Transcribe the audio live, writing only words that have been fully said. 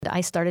I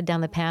started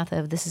down the path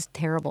of this is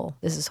terrible,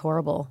 this is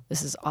horrible,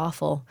 this is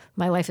awful,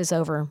 my life is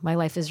over, my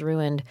life is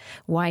ruined,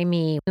 why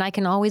me? And I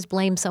can always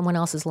blame someone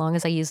else as long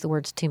as I use the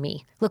words to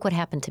me. Look what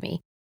happened to me.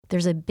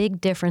 There's a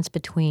big difference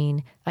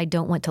between I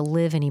don't want to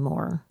live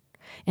anymore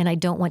and I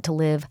don't want to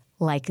live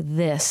like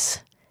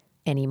this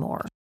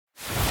anymore.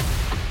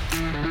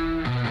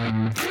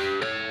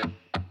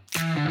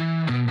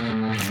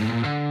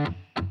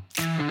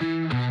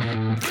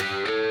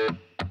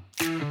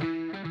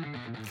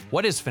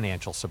 What is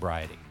financial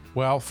sobriety?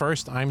 Well,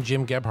 first, I'm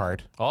Jim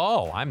Gebhardt.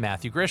 Oh, I'm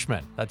Matthew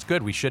Grishman. That's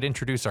good. We should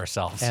introduce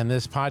ourselves. And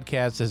this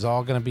podcast is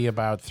all going to be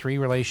about three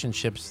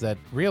relationships that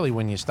really,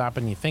 when you stop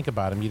and you think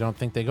about them, you don't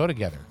think they go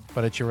together.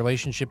 But it's your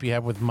relationship you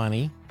have with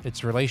money,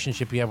 it's the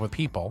relationship you have with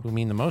people who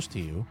mean the most to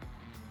you,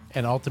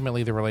 and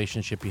ultimately the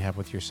relationship you have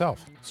with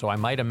yourself. So I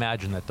might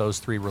imagine that those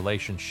three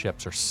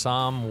relationships are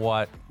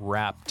somewhat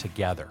wrapped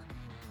together.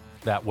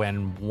 That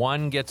when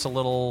one gets a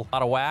little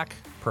out of whack,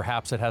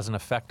 perhaps it has an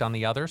effect on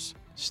the others.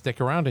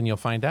 Stick around and you'll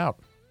find out.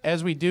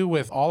 As we do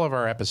with all of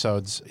our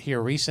episodes here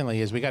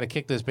recently, is we got to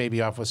kick this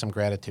baby off with some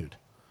gratitude.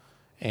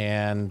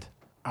 And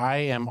I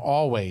am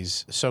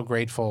always so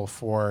grateful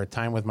for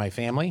time with my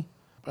family.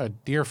 A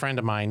dear friend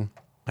of mine,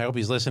 I hope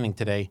he's listening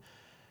today,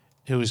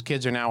 whose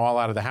kids are now all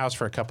out of the house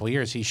for a couple of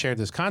years, he shared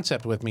this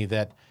concept with me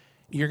that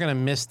you're going to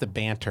miss the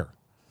banter.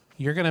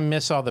 You're going to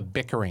miss all the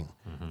bickering.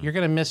 Mm-hmm. You're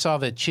going to miss all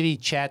the chitty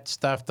chat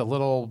stuff, the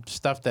little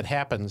stuff that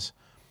happens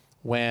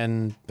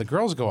when the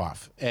girls go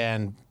off.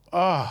 And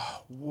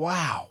oh,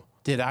 wow.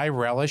 Did I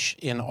relish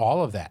in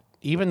all of that?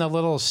 Even the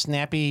little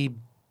snappy,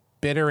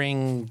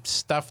 bittering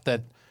stuff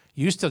that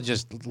used to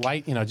just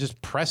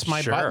just press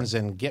my buttons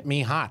and get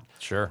me hot.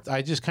 Sure.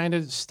 I just kind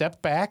of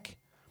stepped back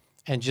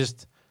and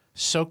just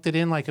soaked it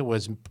in like it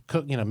was,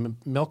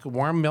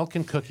 warm milk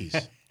and cookies.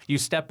 You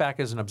step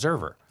back as an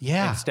observer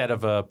instead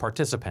of a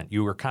participant.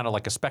 You were kind of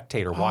like a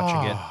spectator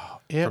watching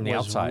it from the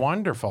outside. It was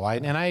wonderful.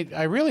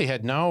 I really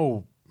had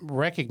no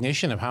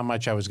recognition of how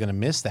much I was going to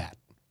miss that.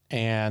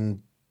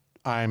 And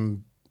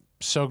I'm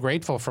so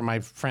grateful for my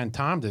friend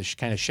Tom to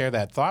kind of share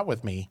that thought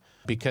with me,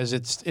 because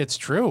it's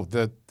true.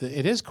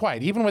 It is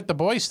quiet. Even with the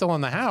boys still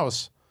in the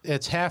house,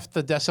 it's half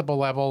the decibel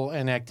level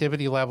and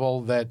activity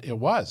level that it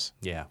was.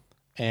 Yeah.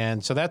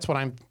 And so that's what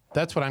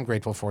I'm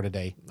grateful for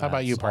today. How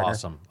about you, partner?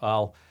 Awesome.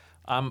 Well,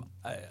 I'm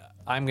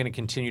going to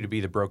continue to be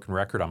the broken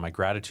record on my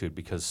gratitude,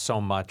 because so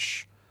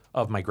much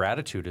of my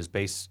gratitude is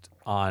based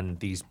on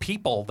these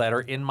people that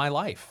are in my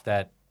life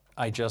that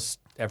I just,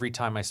 every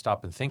time I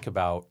stop and think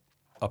about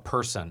a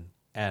person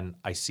and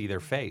I see their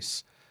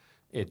face,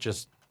 it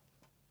just,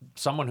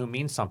 someone who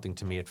means something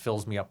to me, it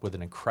fills me up with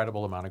an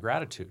incredible amount of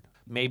gratitude.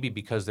 Maybe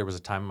because there was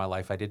a time in my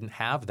life I didn't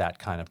have that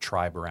kind of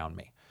tribe around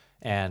me.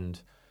 And,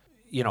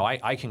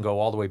 I can go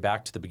all the way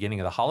back to the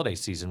beginning of the holiday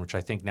season, which I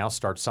think now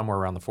starts somewhere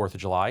around the 4th of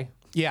July.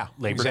 Yeah,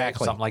 Labor Day,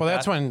 something like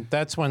that. Well,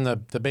 that's when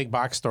the big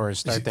box stores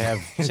start to have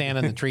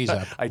Santa and the trees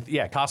up.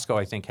 Costco,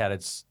 I think, had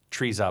its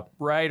trees up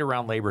right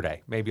around Labor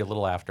Day, maybe a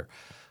little after.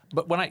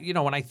 But when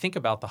I think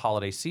about the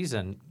holiday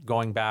season,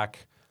 going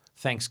back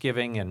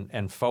Thanksgiving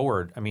and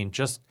forward, I mean,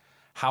 just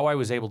how I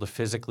was able to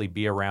physically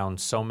be around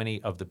so many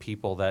of the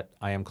people that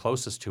I am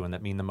closest to and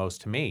that mean the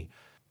most to me,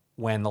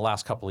 when the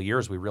last couple of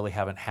years we really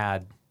haven't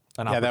had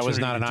an opportunity that was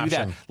not an to do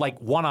option. that,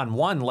 like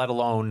one-on-one, let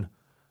alone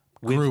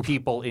with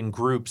people in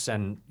groups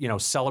and,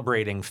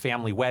 celebrating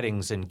family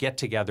weddings and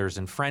get-togethers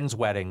and friends'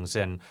 weddings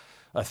and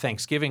a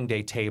Thanksgiving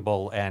Day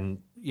table and,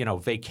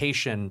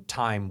 vacation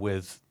time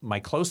with my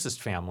closest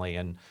family.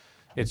 And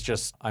it's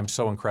just, I'm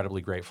so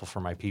incredibly grateful for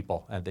my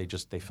people, and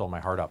they fill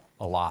my heart up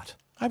a lot.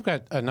 I've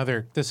got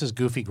another, this is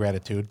goofy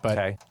gratitude, but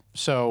Okay.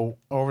 So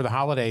over the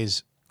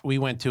holidays, we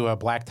went to a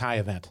black tie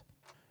event,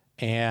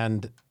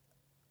 and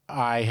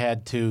I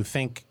had to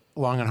think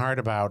long and hard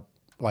about,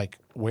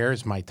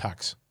 where's my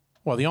tux?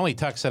 Well, the only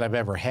tux that I've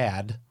ever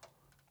had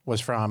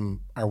was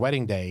from our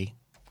wedding day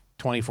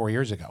 24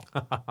 years ago.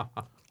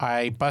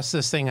 I bust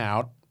this thing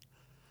out,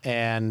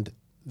 and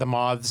the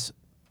moths,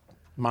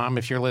 Mom,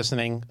 if you're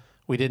listening,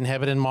 we didn't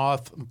have it in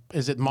moth.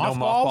 Is it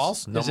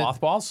mothballs? No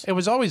mothballs? It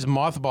was always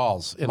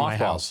mothballs in my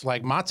house,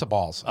 like matzo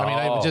balls. I mean,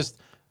 I just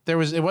there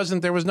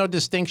was no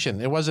distinction.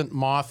 It wasn't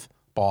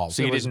mothballs.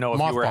 So you didn't know if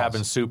you were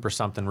having soup or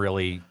something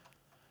really.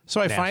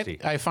 So nasty.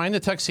 I find the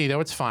tuxedo.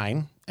 It's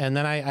fine, and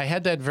then I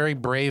had that very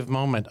brave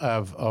moment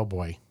of, oh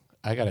boy,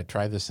 I got to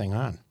try this thing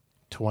on.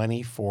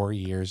 24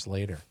 years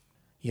later,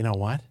 you know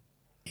what?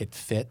 It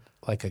fit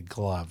like a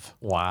glove.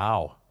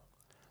 Wow.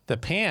 The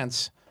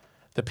pants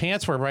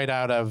were right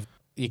out of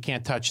You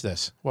Can't Touch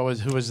This. Who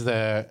was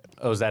the...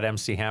 Oh, was that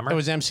MC Hammer? It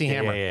was MC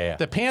Hammer. Yeah.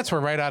 The pants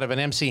were right out of an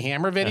MC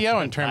Hammer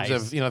video in terms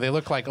Nice. of, they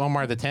look like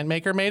Omar the Tent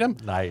Maker made them.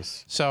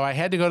 Nice. So I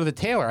had to go to the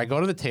tailor. I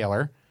go to the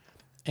tailor,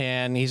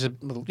 and he's a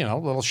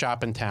little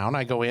shop in town.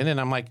 I go in,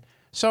 and I'm like,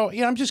 so,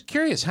 I'm just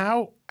curious,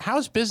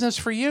 how's business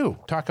for you?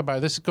 Talk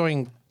about this is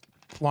going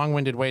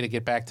long-winded way to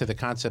get back to the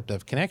concept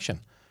of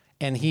connection.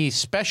 And he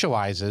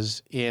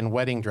specializes in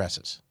wedding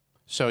dresses.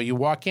 So you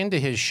walk into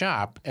his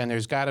shop, and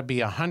there's got to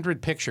be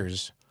 100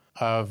 pictures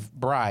of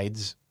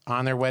brides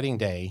on their wedding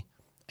day,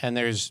 and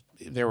there's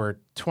there were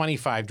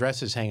 25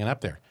 dresses hanging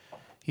up there.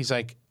 He's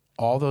like,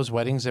 all those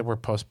weddings that were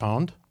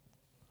postponed,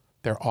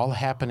 they're all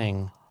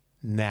happening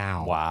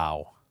now.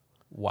 Wow.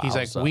 He's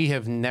like, we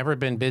have never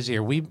been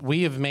busier.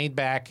 We have made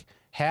back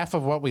half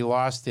of what we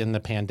lost in the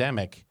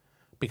pandemic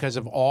because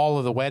of all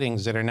of the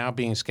weddings that are now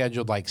being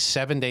scheduled like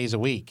 7 days a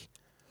week.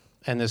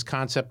 And this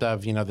concept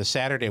of, the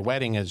Saturday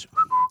wedding is,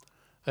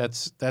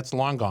 that's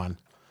long gone.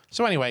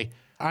 So anyway,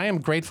 I am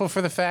grateful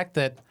for the fact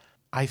that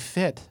I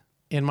fit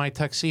in my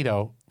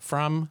tuxedo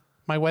from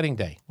my wedding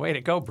day. Way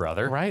to go,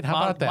 brother. Right? How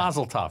about that?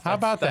 Mazel tov. How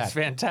about that? That's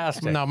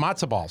fantastic. No,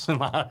 matzo balls.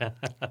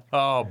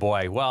 Oh,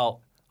 boy.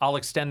 Well, I'll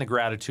extend the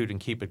gratitude and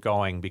keep it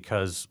going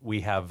because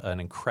we have an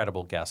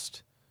incredible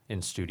guest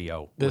in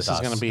studio This with is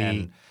us. going to be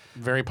And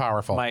very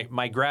powerful.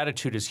 my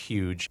gratitude is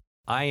huge.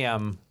 I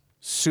am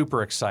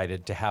super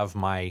excited to have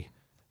my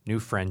new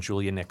friend,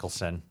 Julia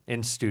Nicholson,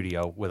 in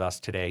studio with us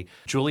today.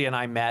 Julia and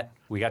I met.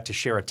 We got to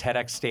share a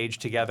TEDx stage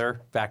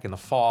together back in the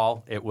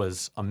fall. It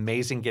was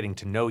amazing getting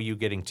to know you,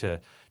 getting to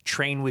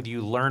train with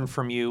you, learn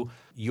from you.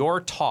 Your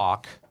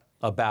talk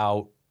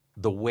about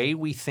the way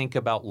we think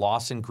about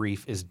loss and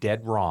grief is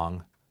dead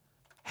wrong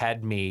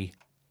had me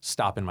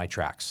stop in my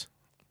tracks.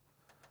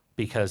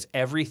 Because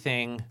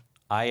everything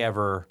I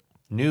ever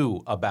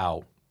knew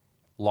about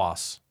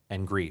loss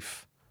and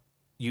grief,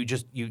 you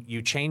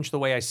changed the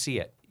way I see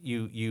it.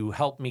 You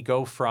helped me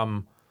go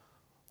from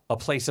a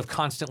place of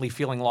constantly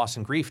feeling loss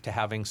and grief to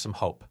having some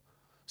hope.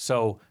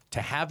 So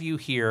to have you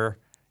here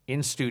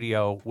in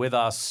studio with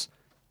us,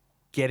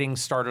 getting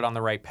started on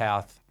the right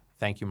path,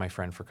 thank you, my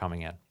friend, for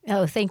coming in.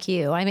 Oh, thank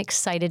you. I'm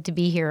excited to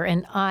be here.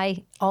 And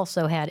I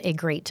also had a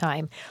great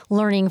time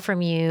learning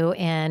from you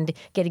and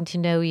getting to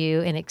know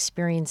you and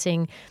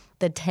experiencing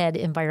the TED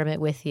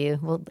environment with you.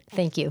 Well,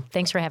 thank you.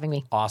 Thanks for having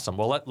me. Awesome.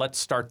 Well, let's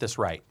start this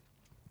right.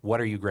 What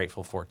are you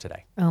grateful for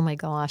today? Oh my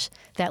gosh,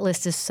 that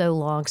list is so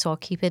long, so I'll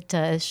keep it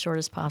as short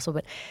as possible.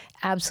 But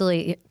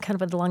absolutely,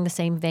 kind of along the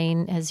same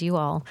vein as you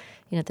all.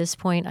 At this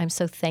point, I'm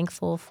so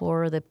thankful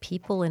for the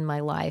people in my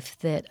life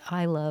that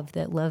I love,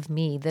 that love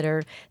me, that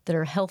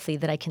are healthy,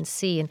 that I can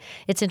see. And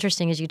it's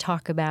interesting as you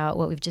talk about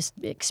what we've just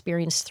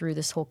experienced through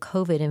this whole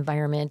COVID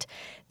environment,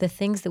 the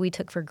things that we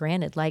took for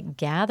granted, like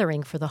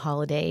gathering for the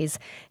holidays.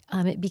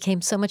 It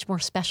became so much more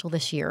special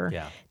this year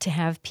to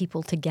have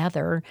people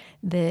together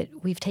that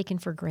we've taken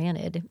for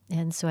granted.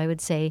 And so I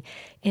would say,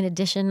 in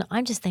addition,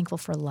 I'm just thankful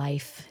for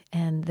life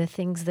and the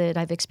things that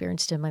I've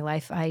experienced in my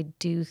life. I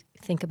do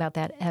think about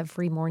that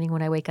every morning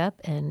when I wake up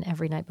and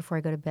every night before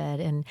I go to bed.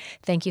 And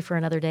thank you for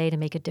another day to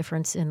make a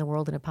difference in the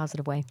world in a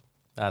positive way.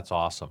 That's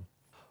awesome.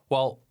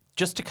 Well,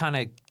 just to kind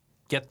of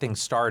get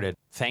things started,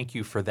 thank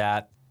you for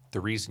that. The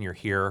reason you're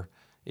here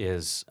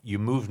is you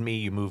moved me,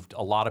 you moved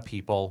a lot of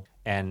people,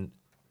 and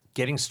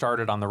getting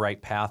started on the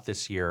right path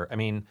this year. I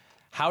mean,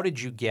 how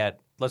did you get,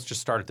 let's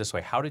just start it this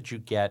way. How did you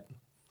get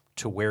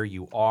to where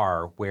you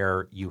are,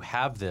 where you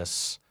have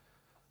this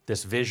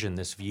vision,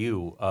 this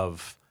view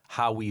of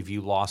how we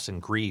view loss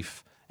and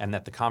grief, and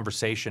that the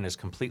conversation is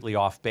completely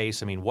off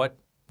base? I mean, what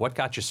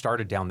got you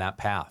started down that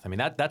path? I mean,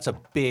 that's a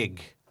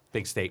big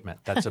statement.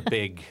 That's a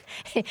big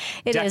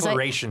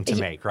declaration to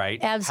make, right?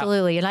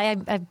 Absolutely. And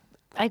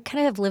I kind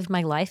of have lived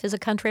my life as a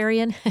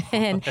contrarian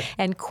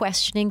and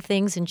questioning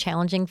things and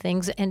challenging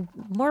things, and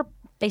more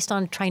based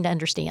on trying to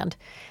understand.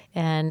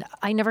 And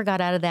I never got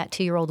out of that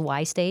 2-year-old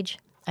why stage.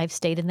 I've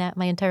stayed in that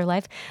my entire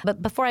life. But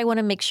before, I want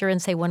to make sure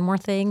and say one more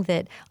thing,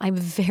 that I'm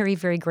very,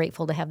 very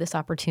grateful to have this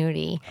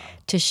opportunity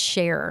to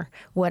share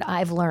what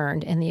I've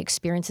learned and the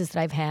experiences that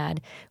I've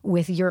had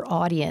with your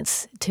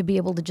audience, to be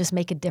able to just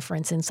make a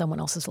difference in someone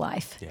else's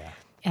life. Yeah.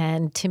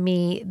 And to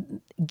me,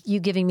 you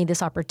giving me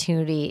this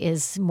opportunity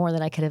is more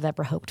than I could have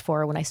ever hoped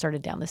for when I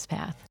started down this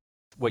path.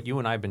 What you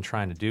and I have been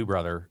trying to do,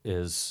 brother,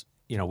 is,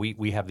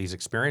 we have these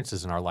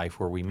experiences in our life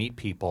where we meet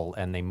people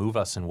and they move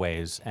us in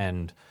ways,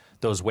 and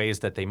those ways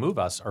that they move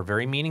us are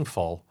very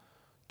meaningful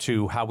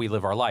to how we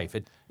live our life.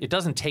 It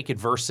doesn't take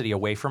adversity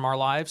away from our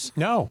lives.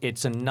 No.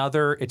 It's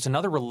another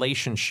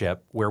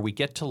relationship where we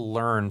get to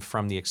learn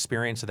from the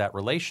experience of that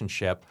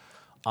relationship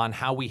on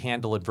how we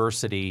handle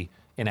adversity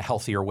in a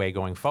healthier way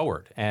going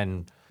forward.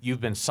 And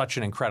you've been such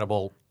an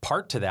incredible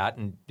part to that.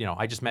 And,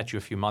 I just met you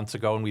a few months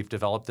ago, and we've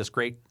developed this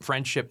great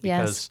friendship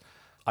because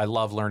I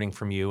love learning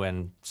from you.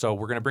 And so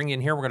we're going to bring you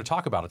in here. We're going to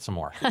talk about it some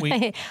more.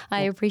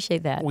 I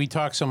appreciate that. We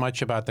talk so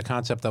much about the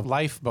concept of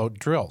lifeboat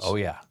drills. Oh,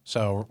 yeah.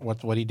 So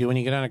what do you do when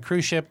you get on a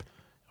cruise ship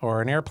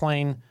or an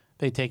airplane?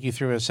 They take you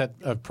through a set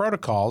of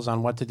protocols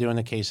on what to do in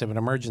the case of an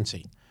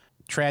emergency.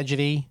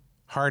 Tragedy,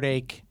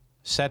 heartache,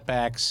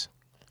 setbacks,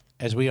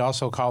 as we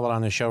also call it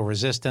on the show,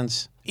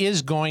 resistance,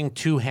 is going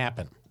to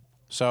happen.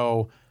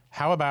 So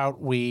how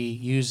about we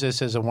use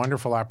this as a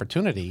wonderful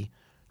opportunity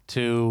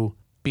to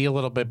be a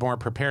little bit more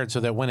prepared, so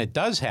that when it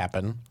does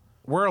happen,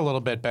 we're a little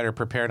bit better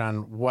prepared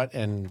on what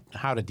and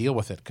how to deal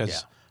with it.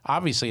 Because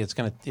obviously it's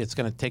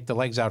gonna take the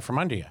legs out from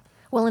under you.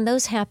 Well, and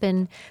those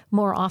happen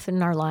more often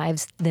in our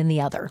lives than the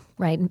other,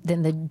 right?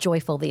 Than the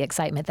joyful, the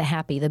excitement, the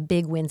happy, the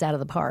big wins out of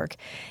the park.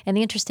 And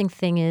the interesting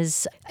thing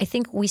is, I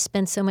think we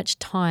spend so much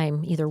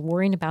time either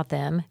worrying about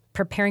them,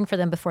 preparing for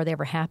them before they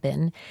ever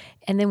happen.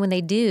 And then when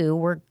they do,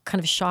 we're kind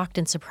of shocked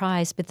and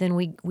surprised, but then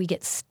we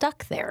get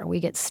stuck there. We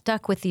get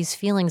stuck with these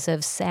feelings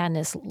of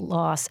sadness,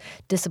 loss,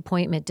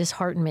 disappointment,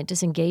 disheartenment,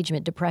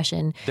 disengagement,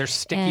 depression. They're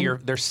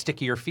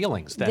stickier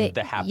feelings than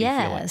the happy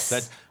feelings.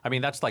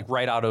 That's like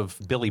right out of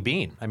Billy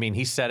Beane. I mean,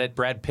 he said it,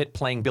 Brad Pitt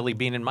playing Billy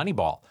Beane in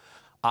Moneyball.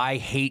 I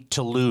hate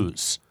to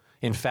lose.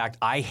 In fact,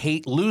 I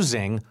hate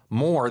losing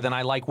more than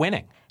I like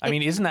winning.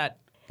 Isn't that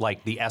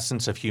like the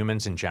essence of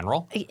humans in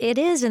general? It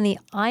is. And the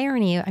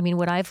irony,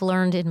 what I've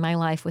learned in my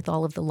life with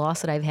all of the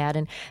loss that I've had,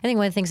 and I think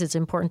one of the things that's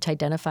important to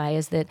identify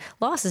is that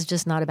loss is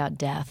just not about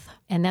death.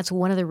 And that's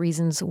one of the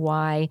reasons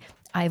why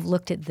I've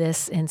looked at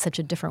this in such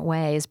a different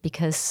way, is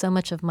because so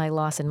much of my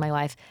loss in my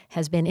life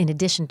has been in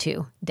addition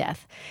to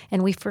death.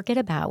 And we forget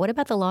about, what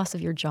about the loss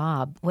of your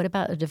job? What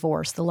about a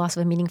divorce, the loss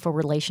of a meaningful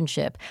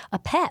relationship, a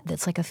pet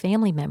that's like a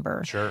family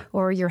member, sure,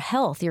 or your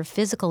health, your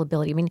physical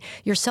ability,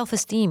 your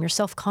self-esteem, your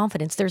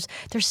self-confidence. There's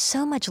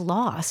so much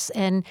loss.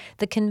 And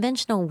the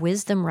conventional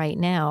wisdom right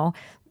now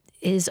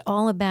is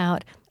all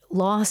about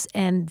loss,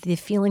 and the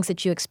feelings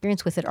that you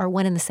experience with it are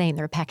one and the same.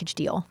 They're a package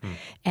deal.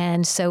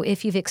 And so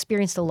if you've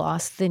experienced a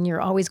loss, then you're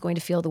always going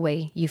to feel the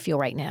way you feel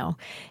right now.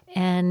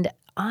 And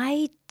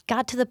I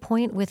got to the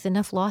point with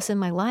enough loss in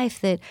my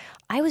life that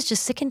I was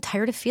just sick and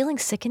tired of feeling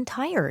sick and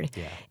tired.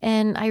 Yeah.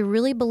 And I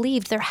really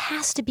believed there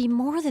has to be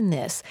more than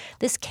this.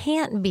 This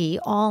can't be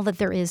all that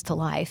there is to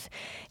life.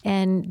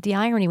 And the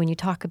irony when you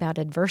talk about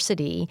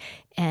adversity,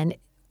 and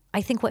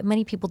I think what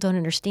many people don't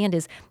understand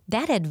is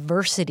that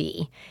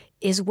adversity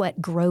is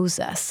what grows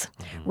us,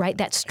 right?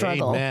 That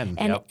struggle. Amen.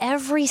 And Yep.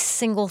 every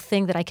single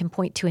thing that I can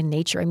point to in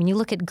nature, you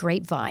look at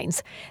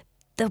grapevines,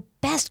 the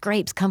best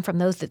grapes come from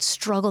those that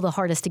struggle the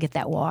hardest to get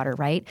that water,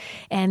 right?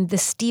 And the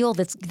steel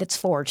that's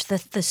forged,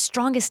 the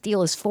strongest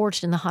steel is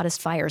forged in the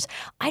hottest fires.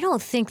 I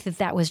don't think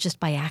that was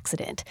just by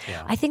accident.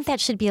 Yeah. I think that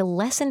should be a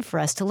lesson for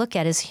us to look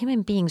at as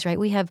human beings, right?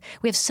 We have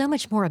so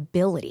much more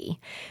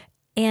ability.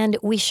 And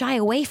we shy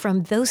away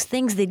from those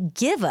things that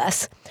give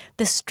us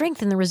the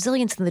strength and the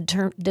resilience and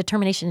the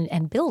determination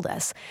and build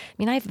us.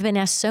 I've been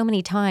asked so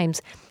many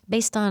times,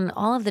 based on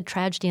all of the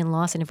tragedy and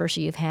loss and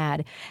adversity you've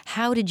had,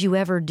 how did you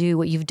ever do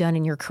what you've done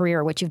in your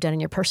career, what you've done in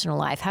your personal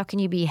life? How can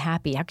you be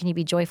happy? How can you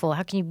be joyful?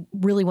 How can you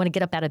really want to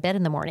get up out of bed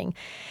in the morning?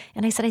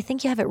 And I said, I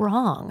think you have it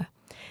wrong.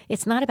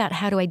 It's not about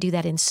how do I do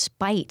that in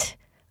spite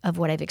of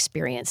what I've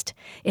experienced.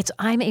 It's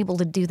I'm able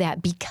to do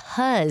that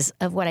because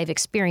of what I've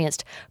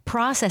experienced,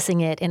 processing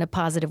it in a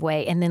positive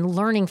way, and then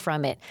learning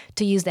from it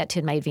to use that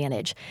to my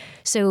advantage.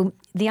 So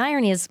the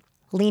irony is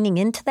leaning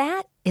into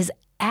that is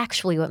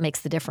actually what makes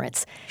the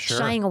difference. Sure.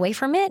 Shying away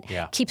from it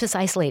Yeah. keeps us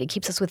isolated,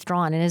 keeps us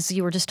withdrawn. And as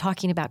you were just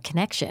talking about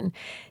connection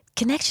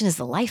is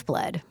the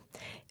lifeblood.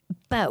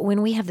 But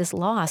when we have this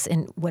loss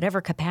in whatever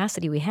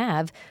capacity we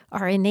have,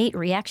 our innate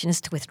reaction is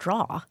to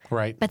withdraw.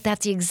 Right. But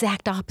that's the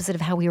exact opposite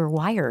of how we were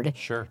wired.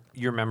 Sure.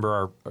 You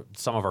remember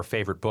some of our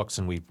favorite books,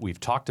 and we've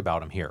talked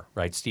about them here,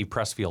 right? Steve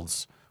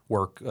Pressfield's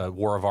work,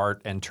 War of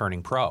Art and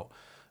Turning Pro.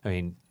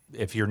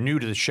 If you're new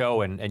to the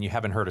show and you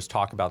haven't heard us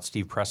talk about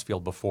Steve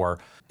Pressfield before,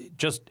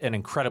 just an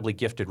incredibly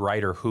gifted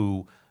writer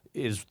who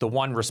is the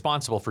one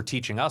responsible for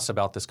teaching us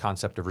about this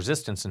concept of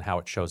resistance and how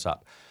it shows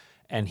up.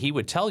 And he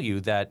would tell you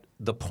that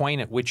the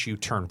point at which you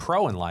turn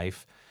pro in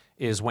life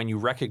is when you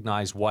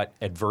recognize what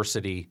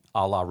adversity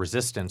a la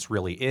resistance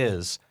really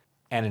is,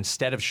 and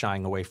instead of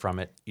shying away from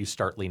it, you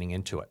start leaning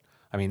into it.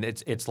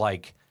 It's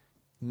like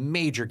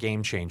major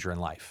game changer in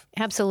life.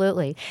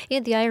 Absolutely.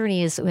 The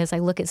irony is, as I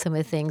look at some of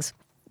the things,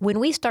 when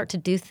we start to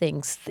do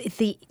things,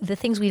 the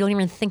things we don't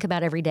even think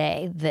about every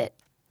day that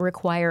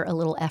require a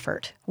little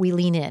effort, we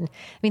lean in.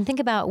 Think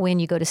about when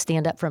you go to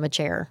stand up from a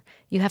chair.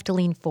 You have to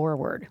lean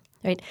forward.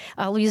 Right.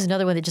 I'll use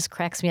another one that just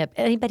cracks me up.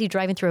 Anybody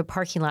driving through a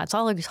parking lot, it's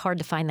always hard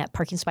to find that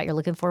parking spot you're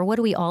looking for. What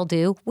do we all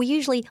do? We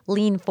usually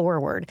lean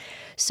forward.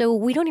 So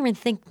we don't even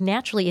think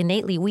naturally,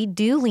 innately. We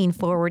do lean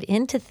forward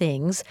into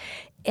things,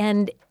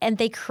 and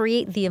they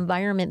create the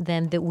environment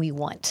then that we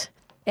want.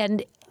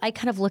 And I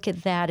kind of look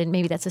at that, and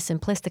maybe that's a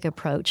simplistic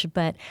approach,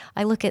 but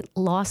I look at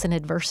loss and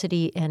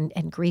adversity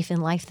and grief in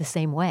life the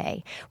same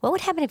way. What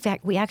would happen if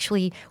we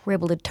actually were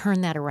able to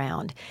turn that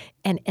around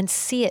and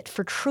see it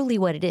for truly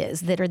what it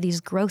is, that are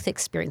these growth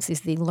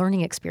experiences, the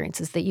learning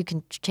experiences that you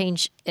can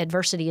change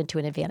adversity into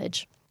an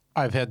advantage?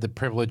 I've had the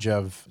privilege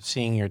of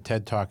seeing your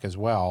TED Talk as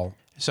well.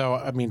 So,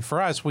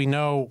 for us, we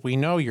know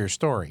your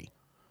story,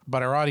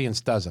 but our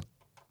audience doesn't.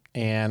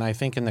 And I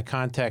think in the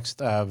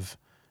context of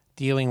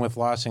dealing with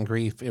loss and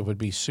grief, it would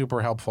be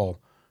super helpful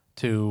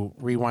to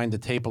rewind the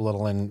tape a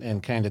little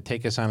and kind of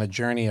take us on a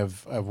journey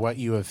of what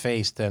you have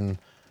faced and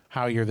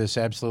how you're this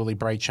absolutely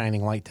bright,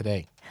 shining light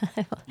today.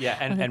 Yeah,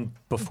 and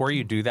before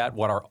you do that,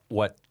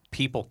 what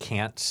people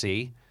can't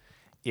see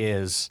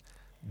is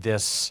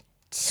this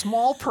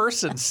small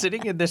person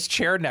sitting in this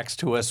chair next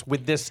to us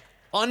with this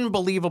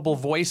unbelievable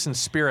voice and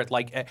spirit.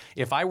 Like,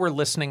 if I were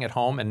listening at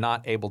home and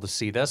not able to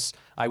see this,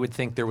 I would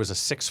think there was a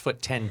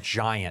 6'10"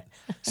 giant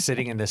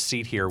sitting in this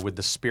seat here with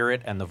the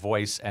spirit and the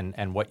voice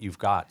and what you've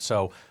got.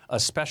 So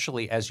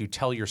especially as you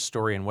tell your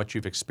story and what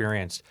you've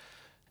experienced,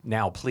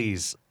 now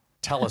please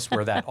tell us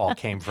where that all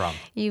came from.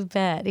 You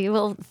bet.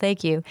 Well,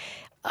 thank you.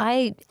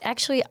 I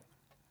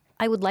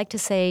would like to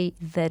say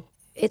that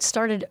it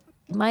started,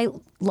 my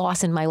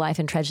loss in my life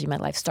and tragedy in my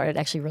life started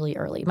actually really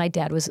early. My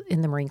dad was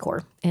in the Marine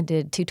Corps and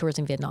did 2 tours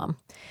in Vietnam.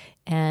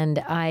 And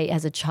I,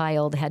 as a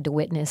child, had to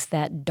witness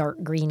that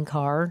dark green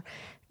car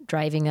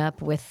driving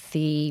up with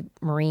the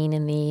Marine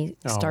in the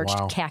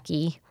starched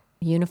khaki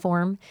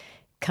uniform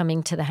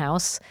coming to the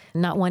house,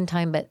 not one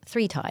time, but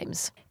 3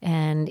 times.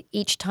 And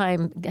each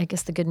time, I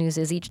guess the good news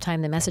is each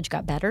time the message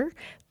got better,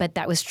 but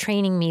that was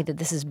training me that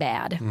this is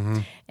bad.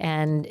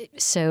 And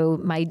so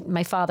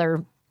my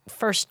father,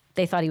 first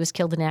they thought he was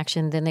killed in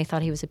action, then they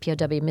thought he was a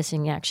POW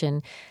missing in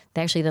action.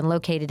 They actually then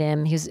located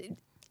him. He was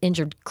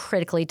injured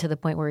critically to the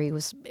point where he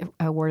was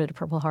awarded a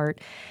Purple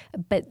Heart.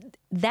 But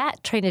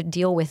that trying to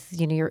deal with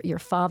your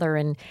father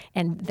and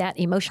that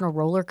emotional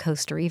roller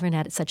coaster, even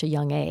at such a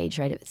young age,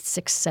 right, at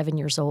 6, 7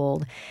 years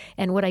old.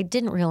 And what I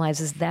didn't realize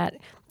is that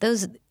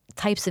those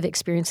types of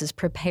experiences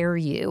prepare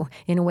you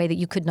in a way that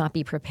you could not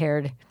be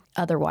prepared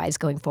otherwise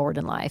going forward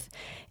in life.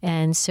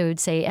 And so I'd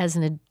say as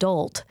an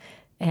adult,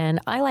 and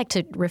I like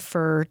to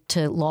refer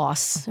to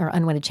loss or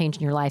unwanted change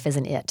in your life as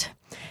an it,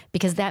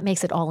 because that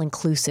makes it all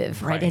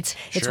inclusive, right? It's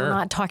Sure. We're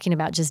not talking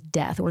about just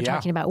death. We're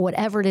talking about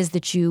whatever it is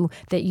that you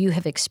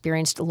have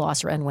experienced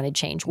loss or unwanted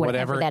change,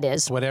 whatever that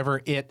is.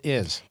 Whatever it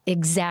is.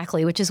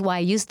 Exactly, which is why I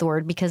use the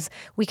word, because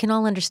we can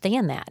all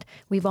understand that.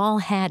 We've all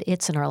had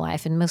it's in our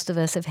life, and most of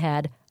us have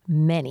had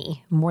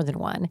many, more than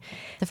one.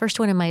 The first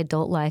one in my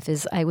adult life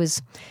is I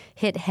was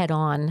hit head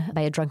on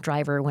by a drunk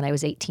driver when I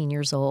was 18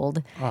 years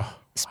old.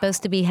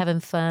 Supposed to be having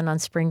fun on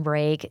spring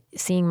break,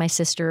 seeing my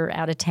sister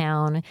out of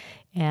town.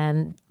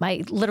 And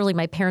my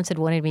parents had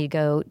wanted me to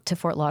go to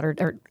Fort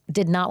Lauderdale, or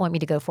did not want me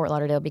to go to Fort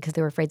Lauderdale because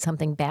they were afraid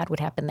something bad would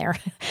happen there.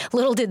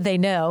 Little did they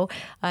know,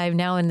 I'm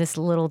now in this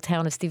little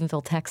town of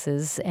Stephenville,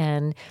 Texas,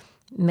 and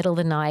middle of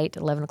the night,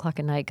 11 o'clock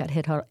at night, got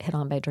hit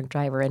on by a drunk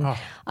driver. And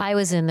I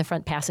was in the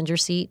front passenger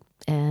seat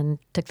and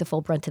took the full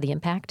brunt of the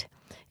impact.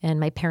 And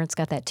my parents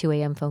got that 2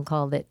 a.m. phone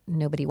call that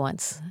nobody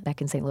wants back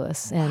in St.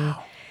 Louis. And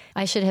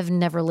I should have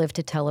never lived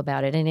to tell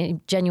about it. And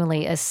it,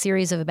 genuinely, a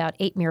series of about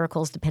 8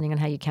 miracles, depending on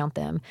how you count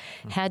them,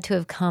 had to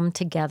have come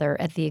together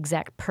at the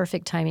exact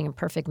perfect timing and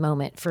perfect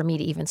moment for me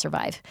to even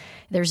survive.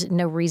 There's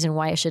no reason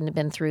why I shouldn't have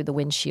been through the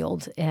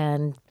windshield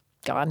and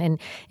gone. And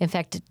in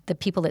fact, the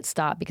people that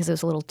stopped, because it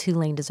was a little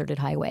 2-lane deserted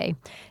highway,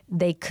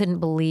 they couldn't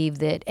believe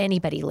that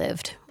anybody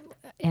lived.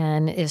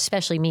 And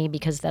especially me,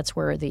 because that's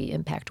where the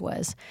impact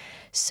was.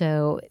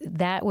 So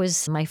that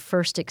was my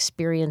first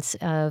experience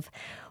of,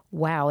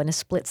 wow, in a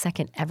split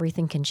second,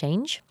 everything can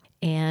change.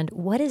 And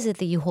what is it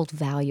that you hold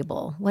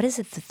valuable? What is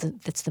it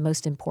that's the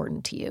most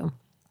important to you?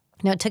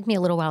 Now, it took me a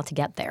little while to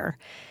get there,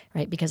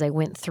 right? Because I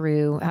went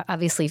through,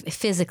 obviously,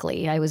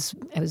 physically, I was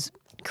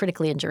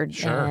critically injured.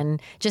 Sure. And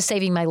just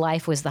saving my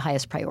life was the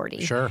highest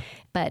priority. Sure.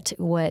 But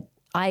what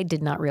I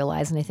did not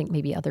realize, and I think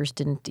maybe others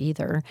didn't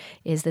either,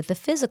 is that the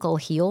physical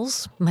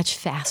heals much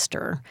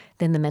faster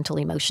than the mental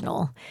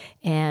emotional.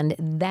 And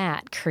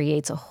that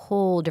creates a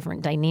whole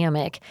different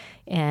dynamic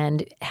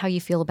and how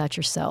you feel about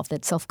yourself,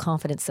 that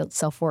self-confidence, that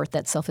self-worth,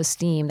 that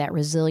self-esteem, that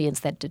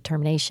resilience, that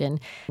determination.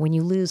 When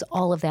you lose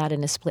all of that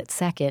in a split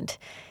second,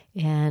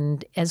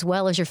 and as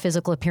well as your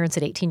physical appearance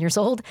at 18 years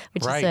old,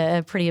 which is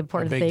a pretty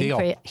important thing,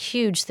 a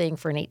huge thing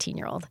for an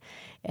 18-year-old.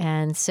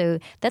 And so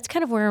that's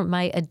kind of where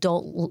my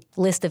adult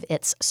list of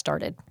its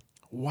started.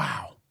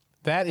 Wow.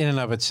 That in and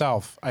of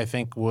itself, I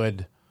think,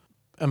 would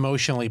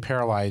emotionally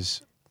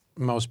paralyze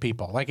most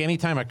people. Like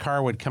anytime a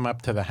car would come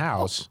up to the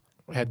house,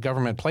 had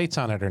government plates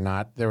on it or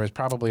not, there was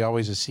probably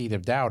always a seed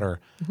of doubt.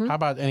 Or how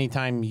about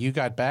anytime you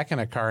got back in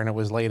a car and it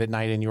was late at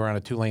night and you were on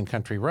a 2-lane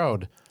country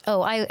road?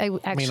 Oh, I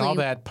actually... I mean, all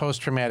that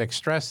post-traumatic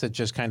stress that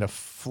just kind of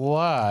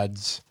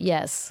floods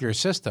your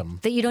system.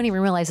 That you don't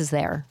even realize is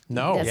there.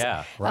 No.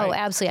 Yeah. Right. Oh,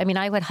 absolutely. I mean,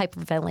 I would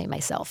hyperventilate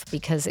myself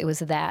because it was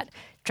that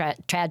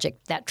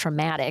tragic, that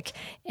traumatic,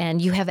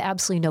 and you have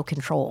absolutely no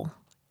control.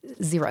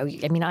 Zero.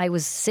 I mean, I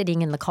was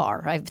sitting in the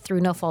car.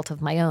 Through no fault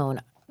of my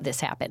own, this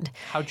happened.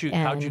 How'd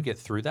you get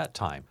through that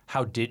time?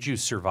 How did you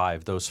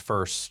survive those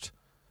first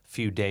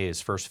few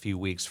days, first few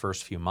weeks,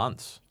 first few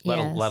months, let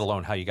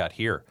alone how you got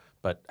here?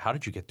 But how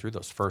did you get through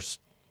those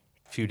first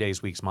few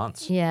days, weeks,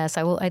 months? Yes,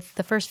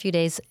 the first few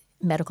days,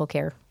 medical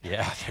care.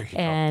 Yeah, there you go.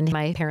 And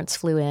my parents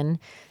flew in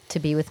to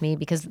be with me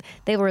because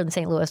they were in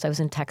St. Louis. I was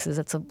in Texas.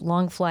 It's a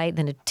long flight,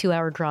 then a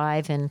 2-hour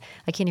drive, and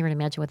I can't even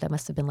imagine what that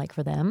must have been like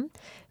for them.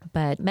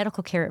 But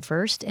medical care at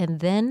first,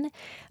 and then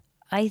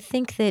I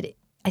think it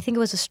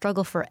was a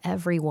struggle for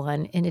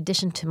everyone in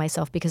addition to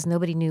myself because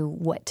nobody knew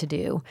what to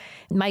do.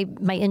 My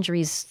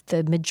injuries,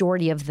 the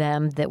majority of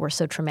them that were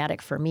so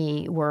traumatic for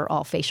me were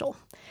all facial.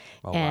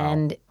 Oh,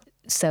 and wow.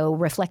 So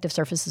reflective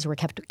surfaces were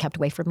kept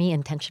away from me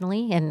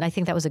intentionally, and I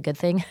think that was a good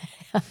thing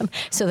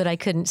so that I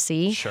couldn't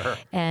see. Sure.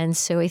 And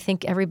so I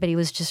think everybody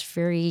was just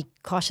very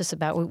cautious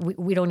about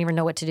we don't even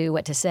know what to do,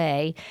 what to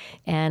say.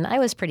 And I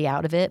was pretty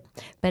out of it.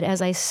 But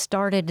as I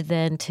started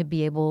then to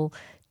be able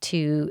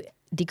to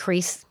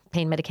decrease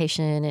pain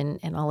medication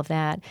and all of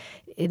that.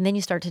 And then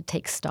you start to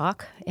take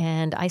stock.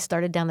 And I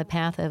started down the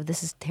path of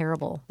this is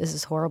terrible. This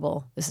is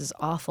horrible. This is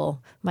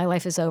awful. My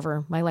life is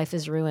over. My life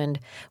is ruined.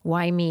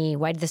 Why me?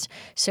 Why did this?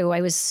 So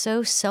I was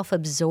so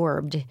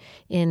self-absorbed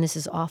in this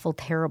is awful,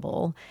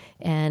 terrible.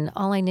 And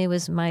all I knew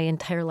was my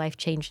entire life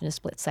changed in a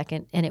split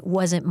second. And it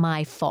wasn't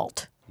my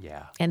fault.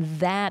 Yeah. And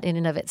that in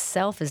and of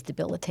itself is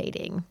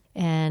debilitating.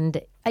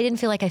 And I didn't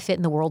feel like I fit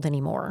in the world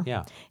anymore.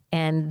 Yeah.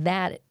 And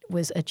that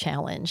was a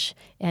challenge.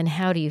 And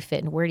how do you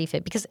fit and where do you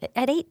fit? Because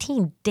at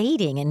 18,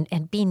 dating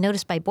and being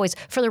noticed by boys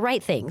for the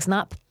right things,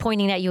 not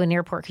pointing at you in an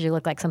airport because you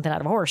look like something out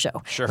of a horror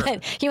show. Sure.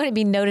 But you want to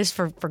be noticed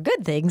for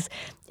good things.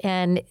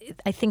 And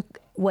I think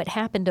what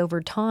happened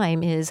over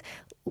time is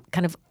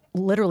kind of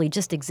literally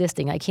just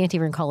existing. I can't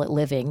even call it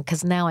living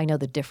because now I know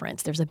the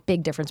difference. There's a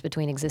big difference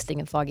between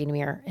existing and fogging a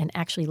mirror and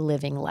actually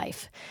living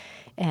life.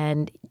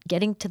 And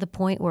getting to the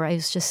point where I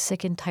was just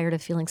sick and tired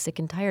of feeling sick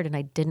and tired and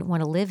I didn't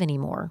want to live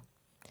anymore.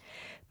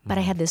 But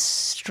I had this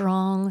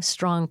strong,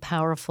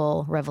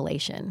 powerful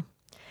revelation.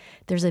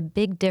 There's a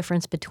big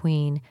difference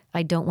between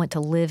I don't want to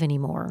live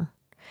anymore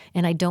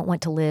and I don't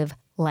want to live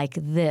like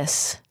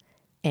this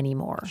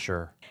anymore.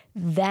 Sure.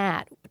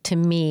 That, to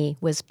me,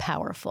 was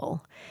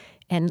powerful.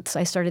 And so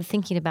I started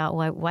thinking about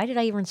why did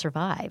I even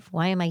survive?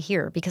 Why am I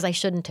here? Because I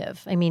shouldn't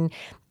have. I mean,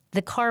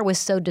 the car was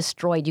so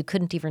destroyed, you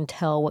couldn't even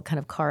tell what kind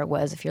of car it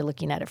was if you're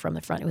looking at it from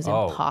the front. It was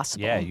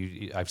impossible. Yeah,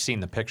 I've seen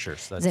the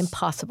pictures. It was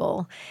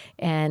impossible.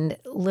 And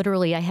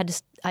literally,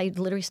 I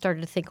literally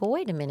started to think, well,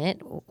 wait a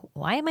minute,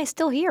 why am I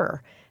still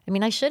here? I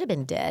mean, I should have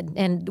been dead.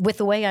 And with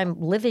the way I'm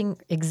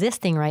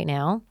existing right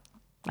now,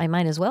 I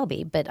might as well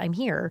be, but I'm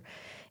here.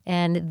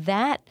 And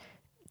that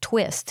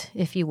twist,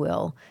 if you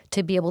will,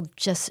 to be able to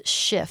just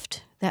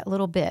shift that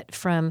little bit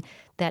from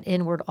that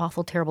inward,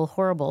 awful, terrible,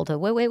 horrible to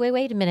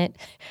wait a minute,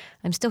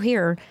 I'm still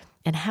here.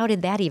 And how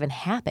did that even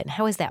happen?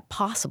 How is that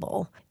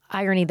possible?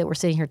 Irony that we're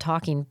sitting here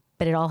talking,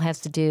 but it all has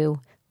to do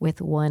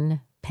with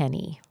one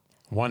penny.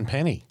 1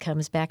 penny.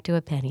 Comes back to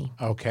a penny.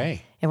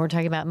 Okay. And we're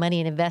talking about money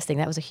and investing.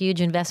 That was a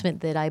huge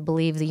investment that I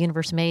believe the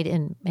universe made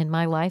in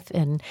my life.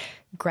 And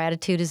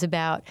gratitude is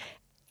about,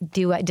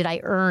 did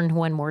I earn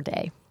one more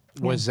day?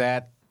 Was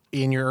that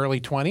in your early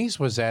 20s?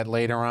 Was that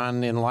later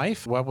on in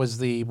life? What was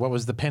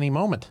the penny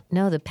moment?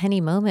 No, the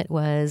penny moment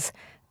was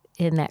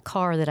in that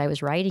car that I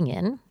was riding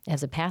in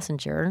as a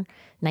passenger.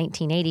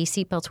 1980,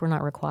 seatbelts were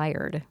not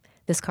required.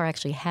 This car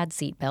actually had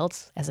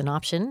seatbelts as an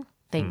option,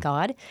 thank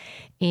God.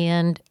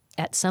 And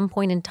at some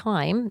point in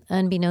time,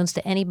 unbeknownst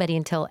to anybody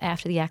until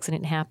after the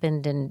accident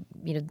happened, and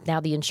now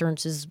the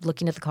insurance is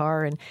looking at the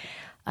car, and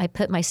I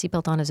put my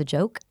seatbelt on as a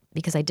joke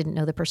because I didn't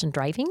know the person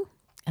driving.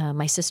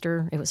 My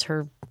sister, it was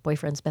her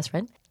boyfriend's best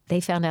friend. They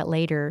found out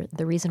later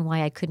the reason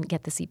why I couldn't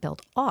get the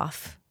seatbelt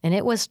off. And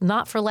it was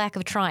not for lack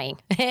of trying.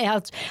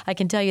 I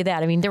can tell you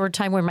that. I mean, there were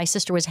times where my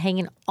sister was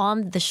hanging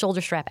on the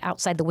shoulder strap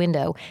outside the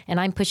window, and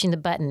I'm pushing the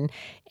button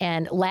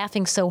and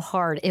laughing so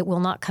hard it will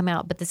not come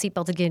out. But the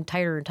seatbelt is getting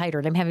tighter and tighter.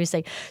 And I'm having to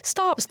say,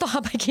 stop,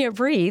 I can't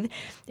breathe.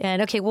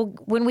 And okay, well,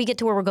 when we get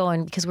to where we're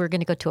going, because we're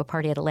going to go to a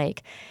party at a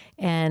lake.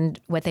 And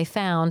what they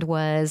found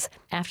was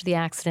after the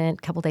accident,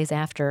 a couple days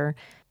after,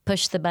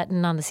 push the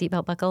button on the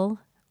seatbelt buckle,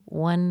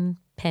 1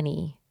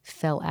 penny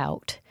fell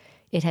out.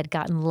 It had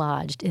gotten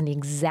lodged in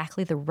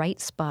exactly the right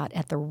spot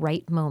at the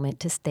right moment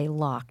to stay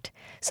locked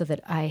so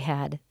that I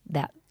had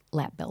that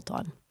lap belt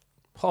on.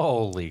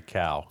 Holy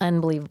cow.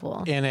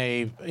 Unbelievable. In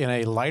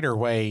a lighter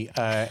way,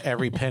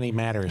 every penny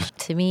matters.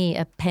 To me,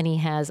 a penny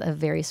has a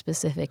very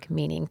specific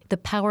meaning. The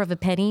power of a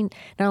penny,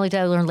 not only did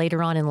I learn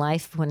later on in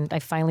life when I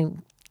finally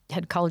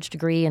had a college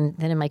degree and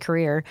then in my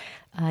career,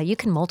 you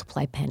can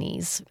multiply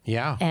pennies.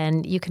 Yeah.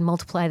 And you can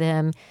multiply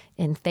them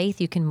in faith.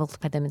 You can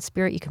multiply them in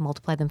spirit. You can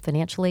multiply them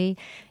financially.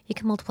 You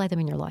can multiply them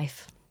in your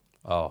life.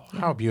 Oh.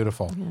 How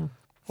beautiful. Yeah.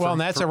 Well,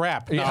 and that's a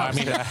wrap. No, I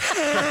mean,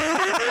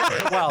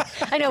 well,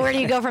 I know. Where do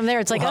you go from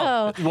there? It's like,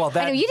 I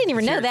know you didn't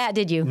even know that,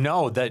 did you?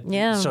 No,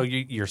 Yeah. So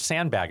you're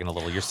sandbagging a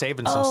little. You're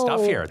saving some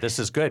stuff here. This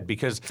is good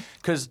because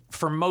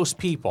for most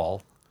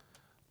people,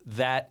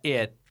 that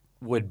it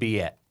would be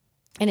it.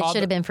 And it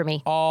should have been for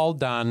me. All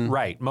done.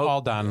 Right.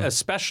 All done.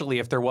 Especially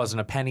if there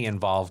wasn't a penny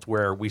involved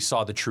where we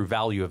saw the true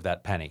value of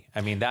that penny.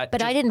 I mean, that.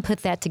 But I didn't put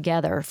that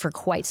together for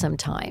quite some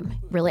time,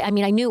 really. I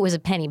mean, I knew it was a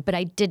penny, but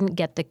I didn't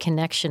get the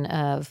connection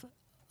of,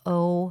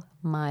 oh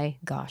my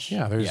gosh.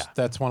 Yeah,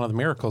 that's one of the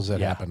miracles that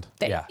happened.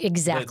 Yeah.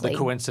 Exactly. The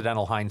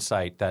coincidental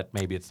hindsight that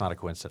maybe it's not a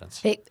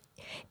coincidence.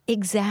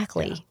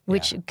 Exactly,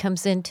 which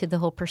comes into the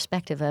whole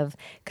perspective of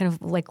kind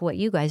of like what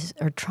you guys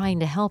are trying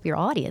to help your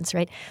audience,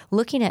 right?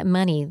 Looking at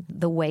money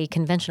the way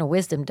conventional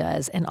wisdom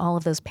does and all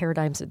of those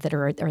paradigms that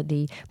are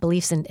the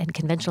beliefs and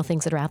conventional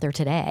things that are out there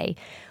today.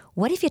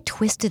 What if you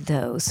twisted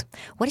those?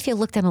 What if you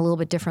looked at them a little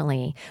bit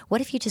differently?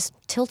 What if you just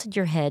tilted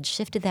your head,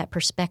 shifted that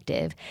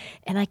perspective?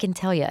 And I can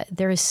tell you,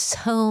 there is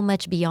so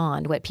much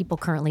beyond what people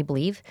currently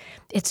believe.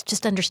 It's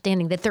just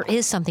understanding that there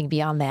is something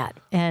beyond that.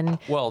 And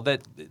well,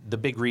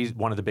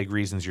 one of the big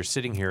reasons you're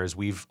sitting here is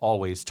we've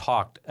always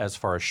talked as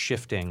far as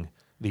shifting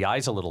the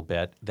eyes a little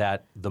bit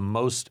that the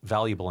most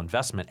valuable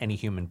investment any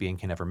human being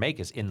can ever make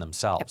is in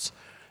themselves.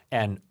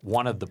 And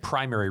one of the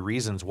primary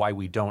reasons why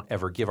we don't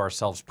ever give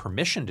ourselves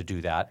permission to do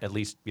that, at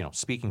least,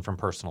 speaking from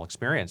personal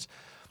experience,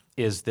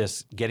 is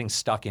this getting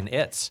stuck in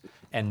its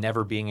and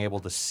never being able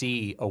to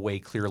see a way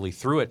clearly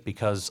through it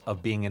because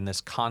of being in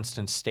this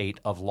constant state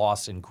of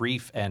loss and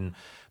grief, and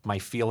my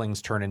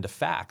feelings turn into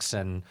facts.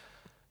 And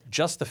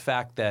just the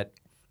fact that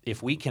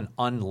if we can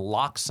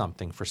unlock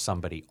something for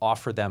somebody,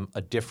 offer them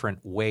a different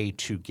way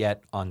to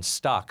get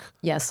unstuck,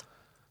 Yes.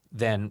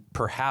 then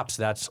perhaps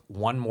that's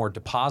one more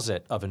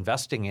deposit of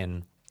investing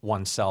in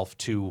oneself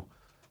to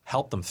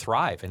help them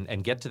thrive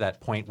and get to that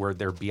point where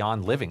they're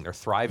beyond living, they're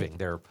thriving,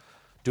 they're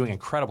doing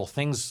incredible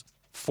things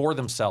for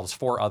themselves,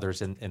 for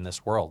others in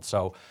this world.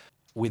 So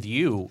with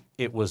you,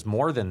 it was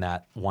more than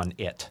that one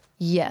it.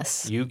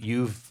 Yes.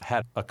 You've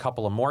had a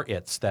couple of more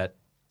its that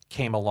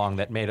came along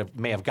that may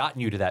have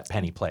gotten you to that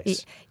penny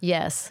place.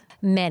 Yes,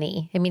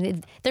 many. I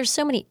mean, there's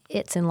so many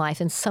it's in life,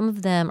 and some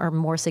of them are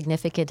more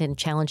significant and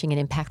challenging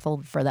and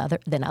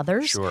impactful than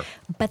others. Sure.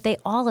 But they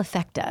all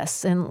affect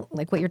us, and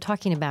like what you're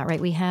talking about,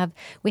 right? We have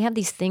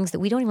these things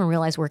that we don't even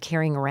realize we're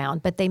carrying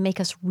around, but they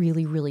make us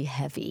really, really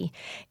heavy,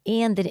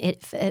 and that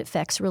it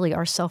affects really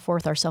our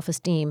self-worth, our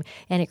self-esteem,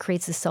 and it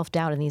creates this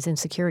self-doubt and these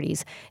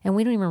insecurities, and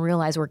we don't even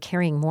realize we're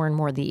carrying more and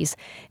more of these.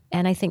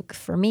 And I think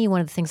for me,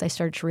 one of the things I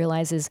started to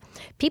realize is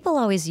people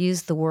always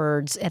use the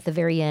words at the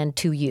very end,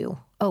 to you.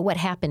 Oh, what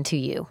happened to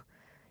you?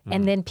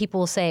 And then people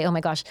will say, oh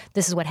my gosh,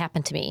 this is what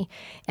happened to me.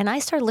 And I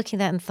started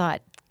looking at that and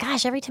thought,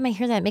 gosh, every time I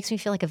hear that, it makes me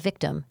feel like a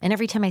victim. And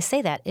every time I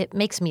say that, it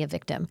makes me a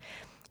victim.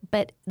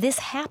 But this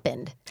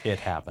happened. It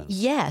happens.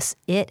 Yes,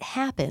 it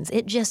happens.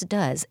 It just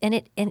does.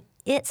 And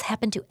it's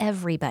happened to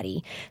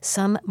everybody,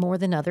 some more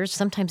than others.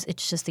 Sometimes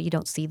it's just that you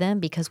don't see them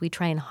because we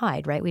try and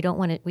hide, right? We don't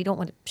want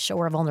to show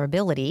our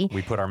vulnerability.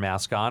 We put our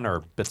mask on,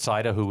 or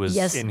Betsaida, who was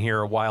Yes. in here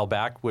a while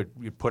back,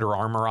 would put her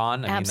armor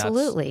on.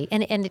 Absolutely.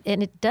 And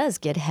it does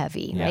get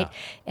heavy, Yeah. right?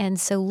 And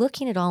so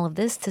looking at all of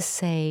this to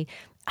say,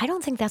 I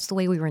don't think that's the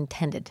way we were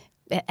intended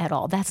at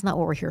all. That's not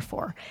what we're here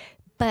for.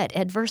 But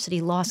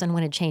adversity, loss,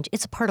 unwanted change,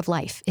 it's a part of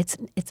life. It's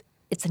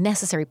a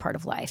necessary part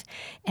of life.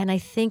 And I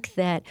think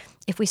that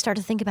if we start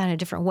to think about it a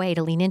different way,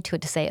 to lean into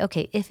it, to say,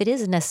 okay, if it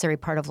is a necessary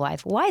part of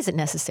life, why is it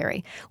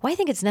necessary? Well, I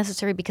think it's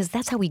necessary because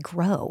that's how we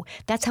grow.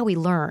 That's how we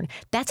learn.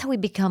 That's how we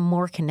become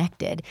more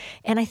connected.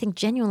 And I think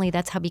genuinely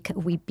that's how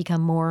we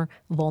become more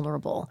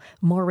vulnerable,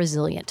 more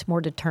resilient, more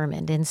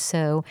determined. And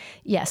so,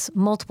 yes,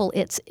 multiple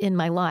it's in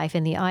my life.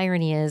 And the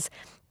irony is,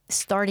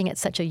 starting at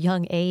such a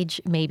young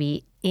age,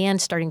 maybe, and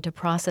starting to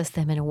process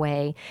them in a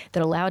way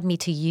that allowed me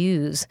to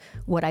use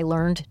what I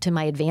learned to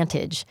my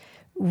advantage,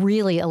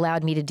 really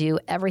allowed me to do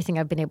everything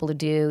I've been able to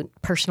do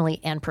personally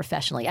and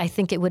professionally. I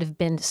think it would have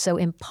been so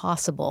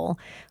impossible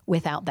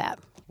without that.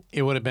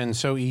 It would have been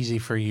so easy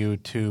for you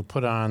to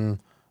put on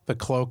the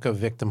cloak of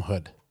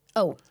victimhood.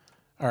 Oh,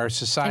 Our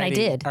society, and I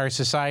did. Our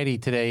society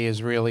today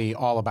is really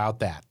all about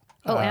that.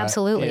 Oh,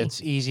 absolutely.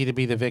 It's easy to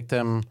be the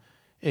victim.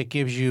 It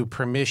gives you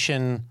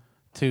permission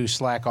to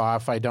slack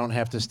off. I don't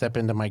have to step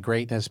into my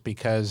greatness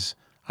because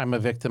I'm a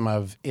victim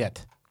of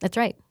it. That's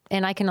right.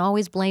 And I can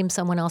always blame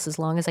someone else as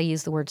long as I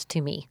use the words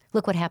to me.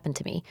 Look what happened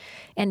to me.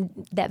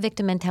 And that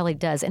victim mentality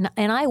does. And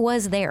I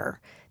was there.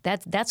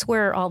 That's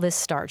where all this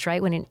starts,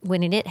 right?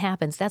 When it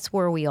happens, that's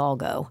where we all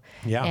go.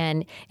 Yeah.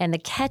 And the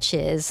catch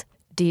is,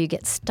 do you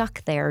get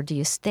stuck there? Do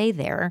you stay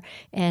there?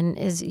 And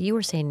as you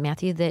were saying,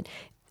 Matthew, that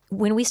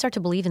when we start to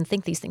believe and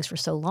think these things for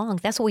so long,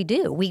 that's what we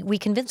do. We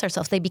convince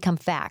ourselves they become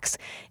facts.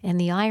 And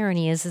the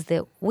irony is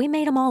that we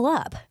made them all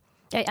up.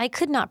 I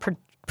could not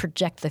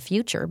project the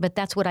future, but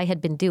that's what I had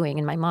been doing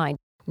in my mind.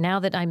 Now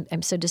that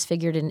I'm so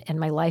disfigured and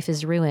my life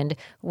is ruined,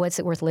 what's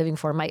it worth living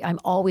for? I'm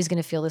always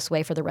going to feel this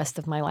way for the rest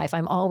of my life.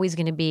 I'm always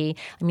going to be,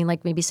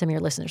 like maybe some of your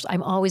listeners,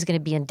 I'm always going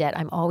to be in debt.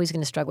 I'm always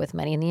going to struggle with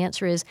money. And the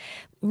answer is,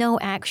 no,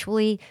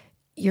 actually,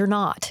 you're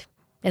not.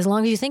 As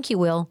long as you think you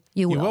will,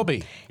 you will. You will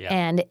be. Yeah.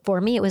 And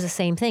for me, it was the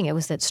same thing. It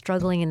was that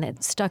struggling and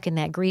that stuck in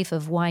that grief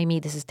of why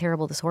me? This is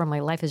terrible. This horrible. My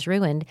life is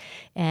ruined.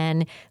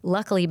 And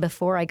luckily,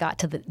 before I got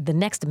to the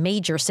next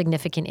major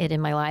significant it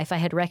in my life, I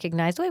had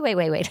recognized,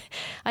 wait.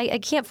 I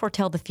can't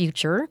foretell the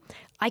future.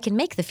 I can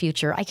make the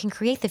future. I can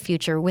create the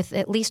future with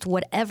at least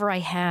whatever I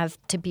have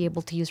to be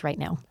able to use right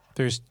now.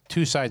 There's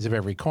two sides of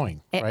every coin,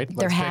 right?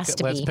 There has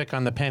to Let's be. pick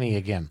on the penny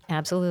again.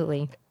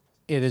 Absolutely.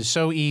 It is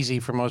so easy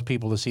for most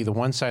people to see the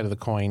one side of the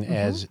coin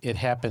as it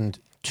happened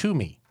to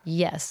me.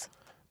 Yes.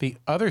 The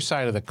other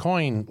side of the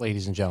coin,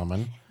 ladies and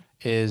gentlemen,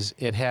 is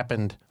it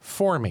happened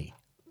for me.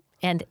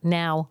 And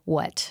now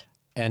what?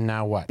 And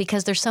now what?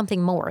 Because there's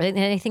something more. And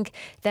I think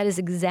that is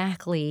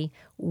exactly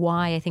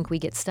why I think we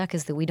get stuck,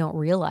 is that we don't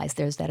realize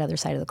there's that other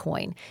side of the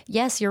coin.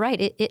 Yes, you're right.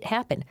 It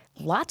happened.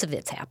 Lots of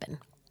it's happen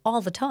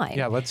all the time.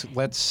 Yeah,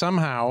 let's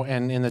somehow,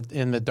 and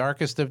in the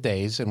darkest of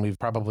days, and we've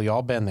probably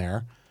all been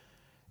there,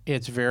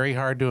 it's very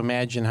hard to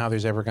imagine how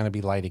there's ever going to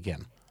be light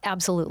again.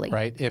 Absolutely.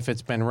 Right? If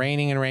it's been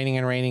raining and raining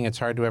and raining, it's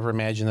hard to ever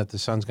imagine that the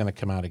sun's going to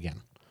come out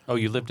again. Oh,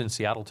 you lived in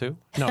Seattle too?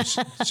 No,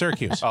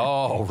 Syracuse.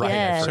 Oh, right.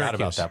 Yes. I forgot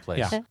about Syracuse. that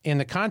place. Yeah. In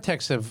the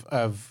context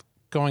of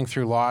going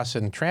through loss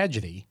and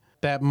tragedy,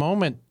 that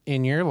moment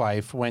in your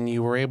life when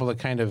you were able to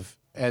kind of,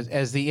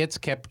 as the hits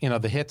kept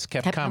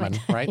coming,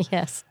 right?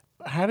 Yes.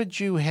 How did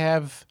you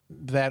have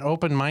that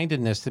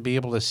open-mindedness to be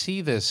able to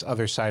see this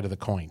other side of the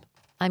coin?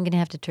 I'm going to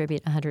have to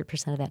attribute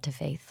 100% of that to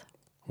faith.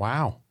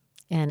 Wow.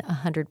 And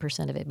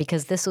 100% of it,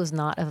 because this was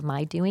not of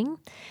my doing.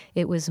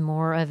 It was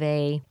more of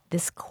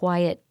this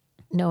quiet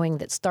knowing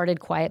that started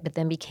quiet, but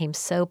then became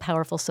so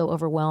powerful, so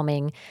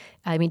overwhelming.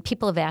 I mean,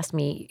 people have asked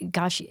me,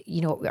 gosh,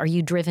 are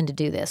you driven to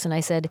do this? And I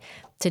said,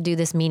 to do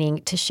this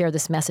meaning to share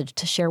this message,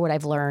 to share what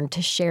I've learned,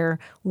 to share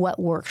what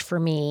worked for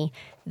me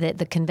that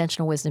the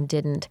conventional wisdom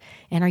didn't.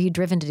 And are you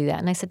driven to do that?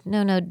 And I said,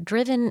 no,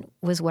 driven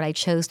was what I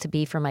chose to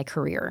be for my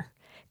career.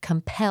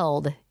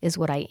 Compelled is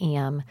what I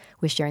am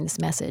with sharing this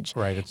message.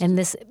 Right. And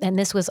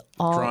this was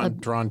all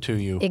drawn to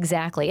you.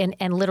 Exactly.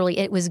 And literally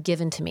it was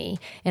given to me.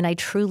 And I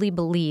truly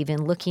believe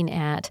in looking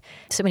at,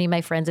 so many of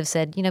my friends have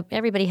said,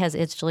 everybody has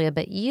its, Julia,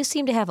 but you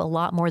seem to have a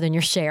lot more than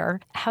your share.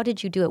 How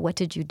did you do it? What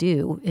did you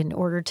do in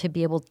order to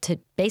be able to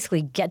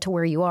basically get to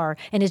where you are?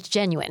 And it's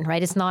genuine,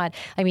 right? It's not,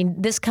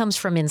 this comes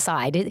from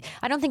inside.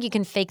 I don't think you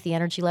can fake the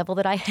energy level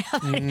that I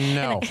have.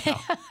 No.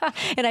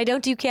 And I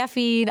don't do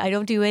caffeine. I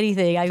don't do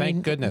anything.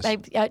 Thank goodness.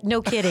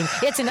 No kidding.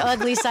 It's an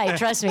ugly sight.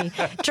 Trust me.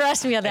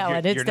 Trust me on that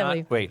one. It's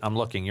definitely. Wait, I'm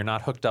looking. You're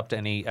not hooked up to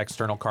any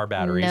external car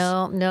batteries.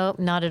 No,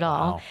 not at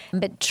all. Wow.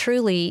 But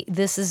truly,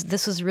 this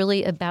was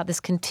really about this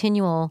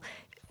continual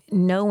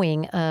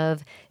knowing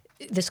of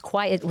this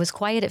quiet. It was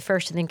quiet at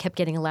first and then kept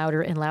getting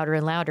louder and louder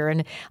and louder.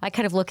 And I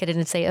kind of look at it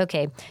and say,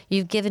 okay,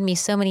 you've given me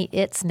so many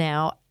its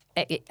now.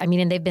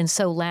 And they've been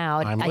so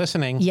loud. I'm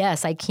listening.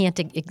 Yes, I can't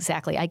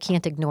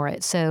ignore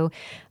it. So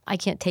I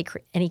can't take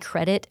any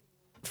credit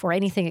for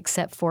anything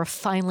except for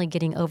finally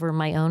getting over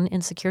my own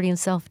insecurity and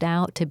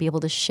self-doubt to be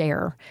able to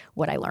share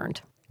what I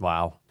learned.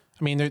 Wow.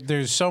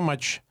 There's so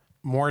much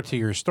more to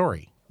your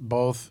story,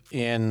 both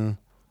in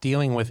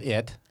dealing with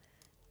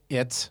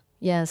its,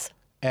 Yes.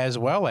 as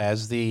well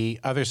as the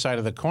other side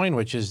of the coin,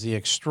 which is the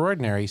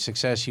extraordinary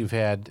success you've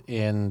had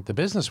in the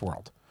business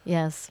world.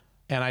 Yes.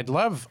 And I'd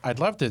love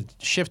to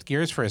shift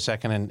gears for a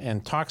second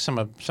and talk some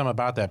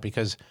about that,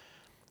 because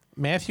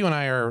Matthew and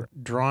I are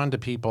drawn to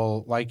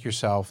people like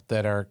yourself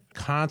that are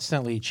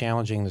constantly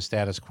challenging the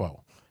status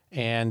quo.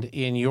 And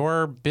in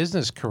your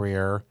business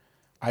career,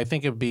 I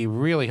think it would be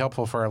really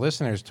helpful for our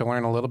listeners to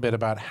learn a little bit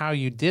about how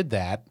you did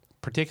that,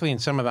 particularly in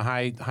some of the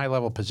high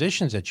level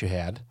positions that you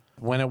had,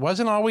 when it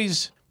wasn't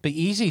always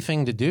the easy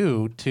thing to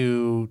do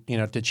to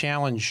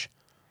challenge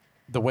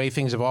the way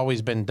things have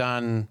always been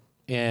done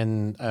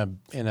in a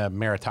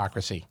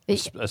meritocracy.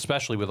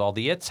 Especially with all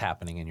the it's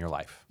happening in your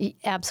life.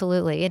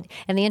 Absolutely.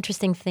 And the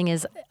interesting thing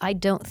is, I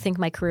don't think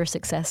my career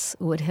success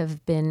would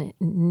have been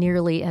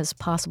nearly as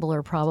possible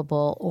or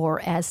probable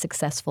or as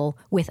successful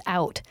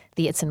without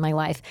the it's in my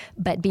life,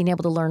 but being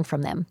able to learn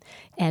from them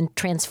and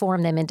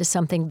transform them into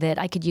something that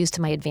I could use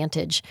to my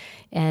advantage.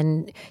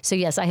 And so,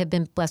 yes, I have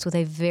been blessed with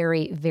a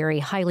very, very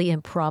highly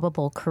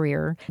improbable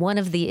career. One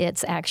of the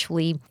it's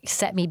actually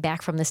set me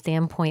back from the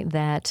standpoint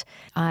that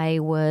I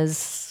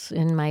was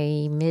in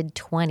my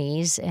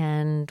mid-20s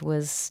and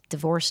was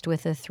divorced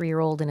with a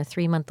 3-year-old and a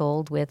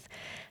 3-month-old with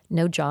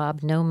no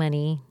job, no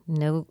money,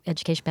 no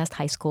education past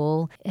high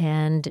school,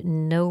 and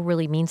no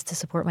really means to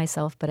support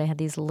myself. But I had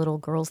these little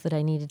girls that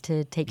I needed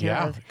to take care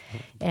of.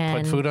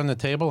 And put food on the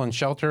table and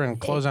shelter and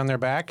clothes on their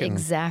back. And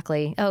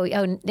exactly.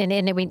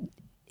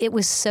 It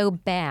was so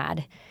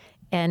bad.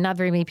 And not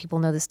very many people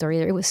know this story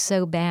either. It was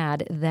so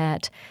bad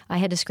that I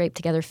had to scrape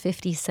together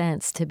 50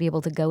 cents to be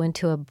able to go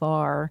into a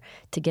bar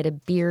to get a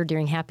beer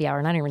during happy hour.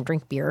 And I don't even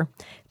drink beer.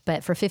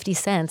 But for 50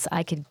 cents,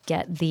 I could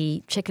get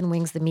the chicken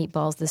wings, the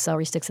meatballs, the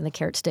celery sticks, and the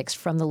carrot sticks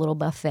from the little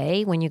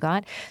buffet when you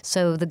got.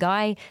 So the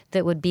guy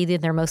that would be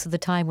in there most of the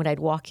time when I'd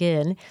walk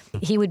in,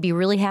 he would be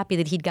really happy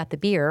that he'd got the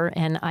beer,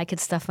 and I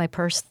could stuff my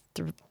purse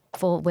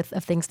full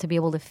of things to be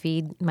able to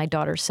feed my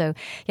daughter. So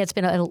yeah, it's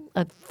been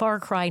a far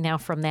cry now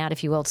from that,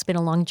 if you will. It's been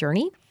a long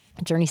journey.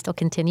 The journey still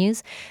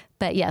continues.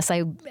 But yes,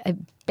 I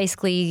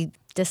basically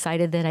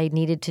decided that I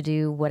needed to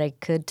do what I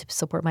could to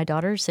support my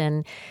daughters,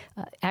 and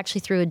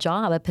actually through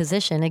a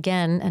position,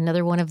 again,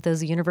 another one of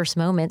those universe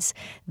moments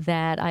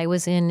that I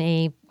was in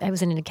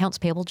an accounts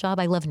payable job.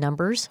 I love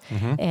numbers,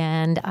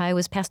 and I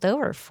was passed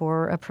over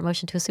for a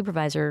promotion to a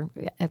supervisor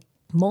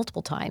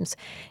multiple times.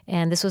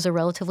 And this was a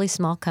relatively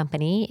small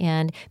company,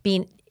 and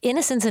being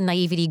innocence and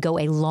naivety go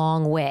a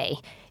long way.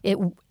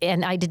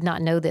 And I did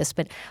not know this,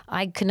 but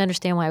I couldn't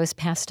understand why I was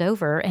passed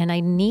over, and I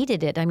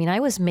needed it. I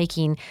was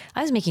making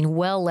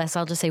well less,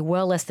 I'll just say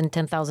well less than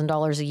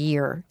 $10,000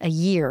 a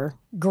year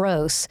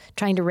gross,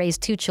 trying to raise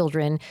 2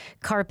 children,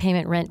 car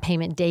payment, rent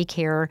payment,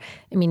 daycare.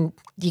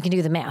 You can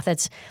do the math.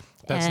 That's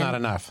not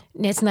enough.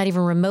 It's not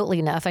even remotely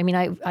enough.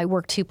 I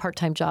worked 2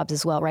 part-time jobs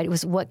as well, right? It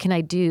was, what can I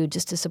do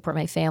just to support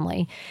my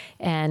family?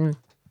 And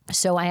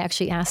So I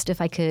actually asked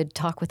if I could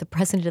talk with the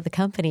president of the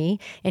company,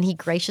 and he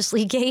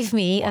graciously gave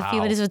me a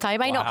few minutes of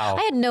time. I know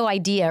I had no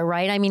idea,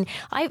 right? I mean,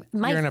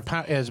 You're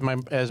as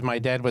my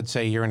dad would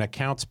say, you're an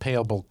accounts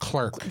payable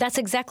clerk. That's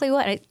exactly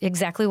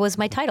was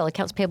my title,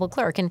 accounts payable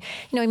clerk. And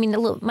I mean,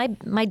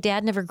 my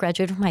dad never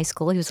graduated from high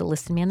school. He was a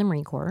enlisted man in the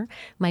Marine Corps.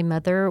 My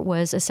mother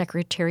was a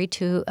secretary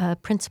to a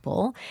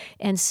principal,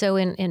 and so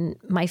in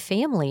my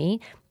family,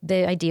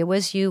 the idea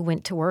was you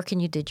went to work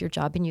and you did your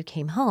job and you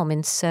came home.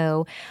 And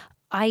so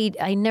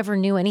I never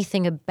knew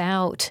anything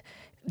about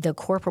the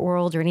corporate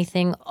world or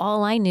anything.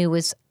 All I knew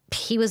was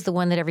he was the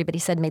one that everybody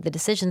said made the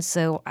decisions,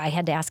 so I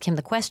had to ask him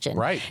the question.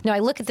 Right. Now, I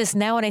look at this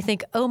now and I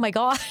think, oh my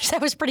gosh, that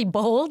was pretty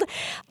bold.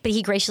 But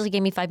he graciously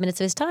gave me 5 minutes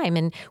of his time.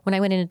 And when I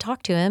went in and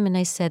talked to him and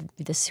I said,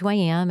 this is who I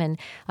am, and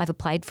I've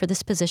applied for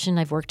this position.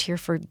 I've worked here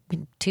for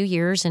 2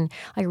 years, and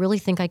I really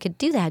think I could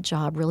do that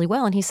job really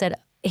well. And he said,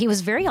 he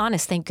was very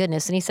honest, thank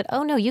goodness. And he said,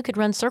 oh, no, you could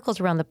run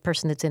circles around the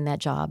person that's in that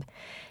job.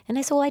 And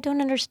I said, well, I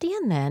don't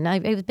understand then.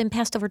 I've been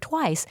passed over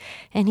twice.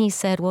 And he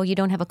said, well, you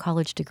don't have a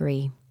college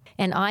degree.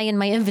 And I, in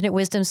my infinite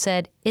wisdom,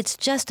 said, it's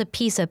just a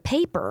piece of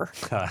paper.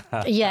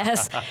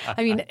 Yes.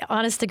 I mean,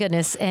 honest to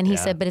goodness. And he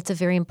said, but it's a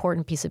very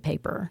important piece of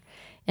paper.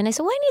 And I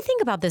said, why don't you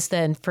think about this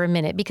then for a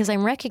minute? Because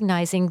I'm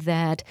recognizing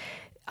that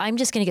I'm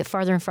just going to get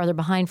farther and farther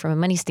behind from a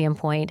money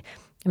standpoint.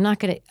 I'm not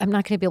going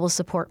to be able to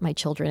support my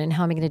children, and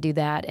how am I going to do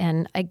that?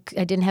 And I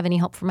didn't have any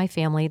help from my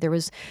family. There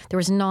was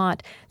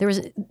not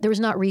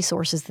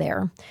resources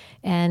there,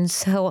 and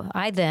so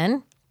I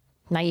then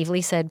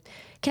naively said,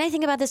 can I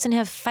think about this and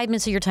have 5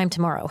 minutes of your time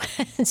tomorrow?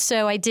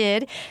 So I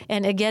did.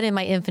 And again, in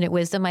my infinite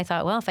wisdom, I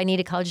thought, well, if I need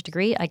a college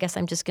degree, I guess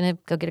I'm just going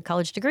to go get a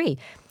college degree.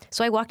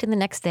 So I walked in the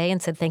next day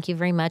and said, thank you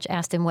very much,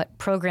 asked him what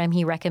program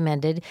he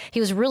recommended. He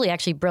was really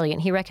actually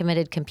brilliant. He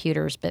recommended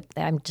computers, but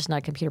I'm just not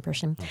a computer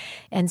person.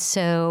 And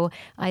so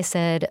I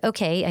said,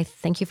 okay, I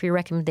thank you for your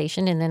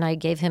recommendation. And then I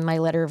gave him my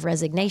letter of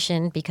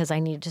resignation because I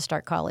needed to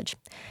start college.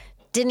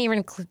 Didn't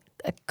even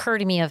occur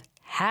to me of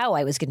how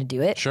I was going to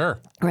do it. Sure.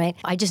 Right?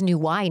 I just knew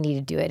why I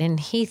needed to do it. And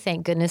he,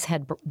 thank goodness,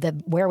 had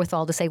the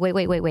wherewithal to say,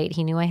 wait.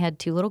 He knew I had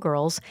 2 little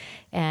girls.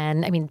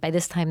 And I mean, by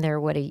this time they're,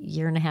 a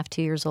year and a half,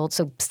 2 years old.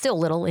 So still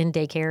little in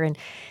daycare. And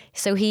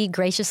so he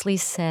graciously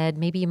said,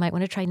 maybe you might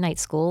want to try night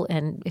school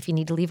and if you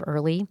need to leave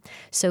early.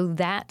 So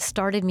that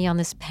started me on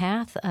this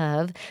path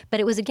but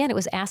it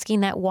was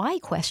asking that why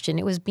question.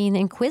 It was being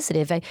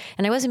inquisitive. And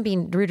I wasn't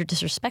being rude or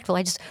disrespectful.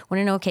 I just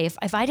want to know, okay,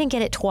 if I didn't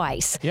get it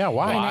twice. Yeah,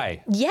 why?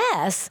 Why?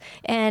 Yes.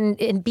 And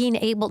being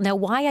able, now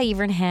why I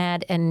even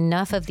had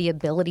enough of the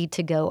ability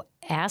to go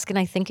ask, and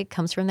I think it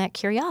comes from that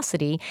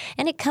curiosity,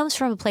 and it comes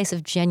from a place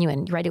of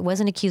genuine, right? It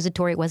wasn't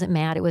accusatory, it wasn't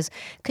mad, it was,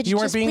 could you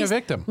weren't just being please? a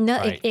victim. No,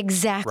 Right.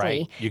 Exactly.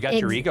 Right. You got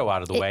your ego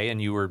out of the way,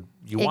 and you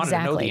wanted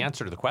to know the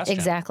answer to the question.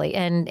 Exactly.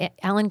 And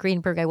Alan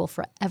Greenberg, I will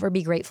forever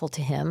be grateful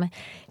to him.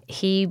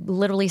 He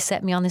literally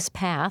set me on this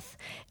path,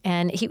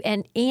 and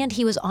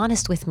he was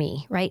honest with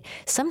me, right?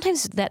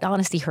 Sometimes that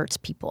honesty hurts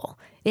people.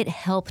 It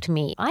helped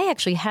me. I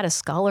actually had a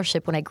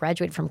scholarship when I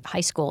graduated from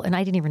high school, and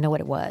I didn't even know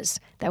what it was.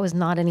 That was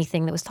not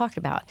anything that was talked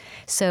about.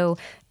 So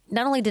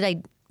not only did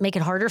I make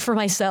it harder for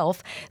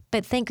myself,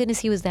 but thank goodness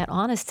he was that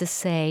honest to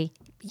say,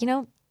 you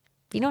don't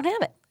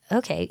have it.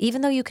 Okay,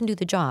 even though you can do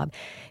the job.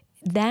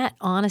 That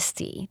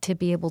honesty to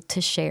be able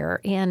to share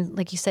and,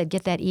 like you said,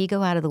 get that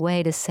ego out of the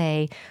way to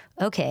say,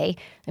 okay,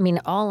 I mean,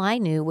 all I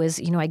knew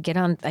was, I get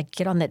on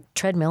that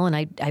treadmill and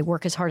I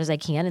work as hard as I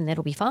can and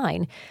that'll be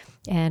fine.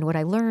 And what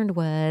I learned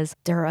was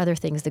there are other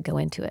things that go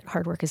into it.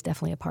 Hard work is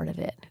definitely a part of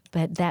it.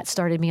 But that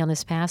started me on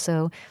this path.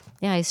 So,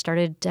 yeah, I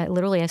started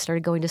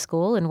going to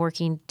school and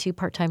working 2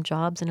 part-time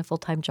jobs and a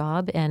full-time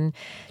job and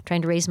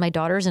trying to raise my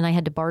daughters. And I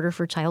had to barter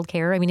for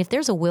childcare. I mean, if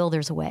there's a will,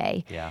 there's a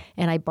way. Yeah.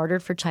 And I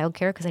bartered for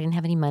childcare because I didn't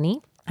have any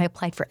money. I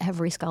applied for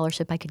every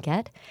scholarship I could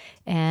get,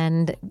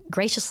 and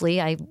graciously,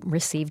 I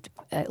received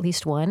at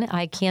least one.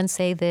 I can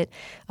say that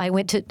I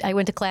went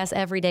to class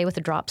every day with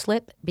a drop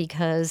slip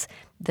because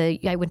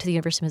I went to the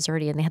University of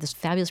Missouri, and they had this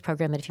fabulous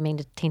program that if you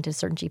maintained a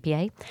certain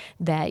GPA,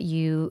 that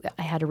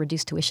I had a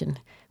reduced tuition,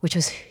 which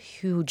was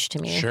huge to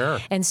me. Sure.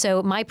 And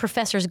so my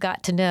professors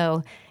got to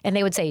know, and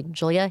they would say,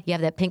 Julia, you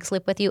have that pink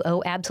slip with you?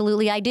 Oh,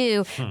 absolutely I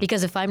do,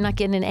 because if I'm not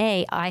getting an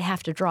A, I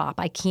have to drop.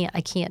 I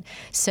can't.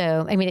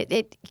 So, I mean,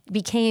 it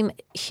became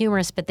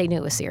humorous, but they knew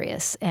it was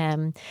serious.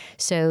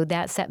 So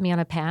that set me on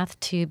a path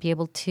to be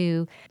able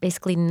to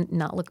basically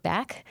not look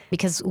back,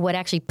 because what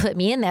actually put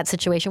me in that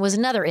situation was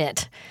another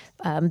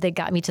that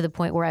got me to the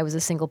point where I was a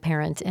single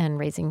parent and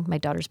raising my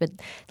daughters, but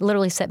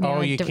literally set me on.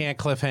 Oh, you can't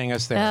cliffhang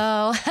us there.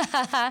 Oh,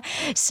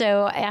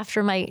 so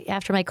after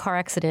my car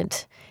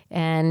accident,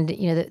 and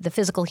the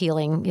physical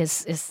healing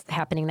is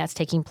happening, that's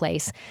taking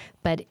place,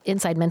 but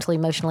inside, mentally,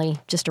 emotionally,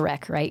 just a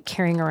wreck, right?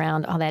 Carrying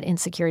around all that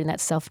insecurity and that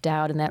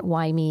self-doubt and that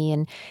why me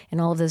and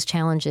all of those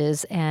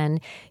challenges,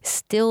 and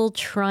still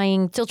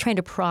trying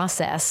to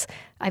process.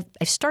 I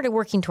started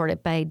working toward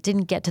it, but I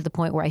didn't get to the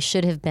point where I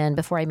should have been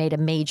before I made a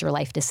major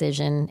life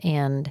decision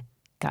and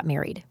got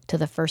married to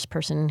the first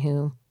man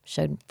who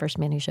showed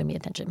me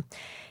attention.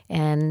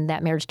 And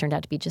that marriage turned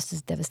out to be just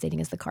as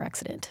devastating as the car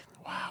accident.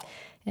 Wow.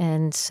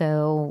 And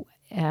so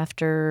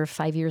after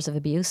 5 years of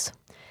abuse,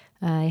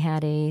 I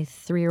had a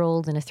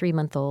 3-year-old and a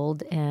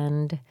 3-month-old.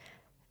 And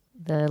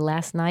the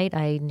last night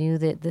I knew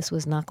that this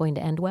was not going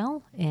to end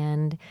well.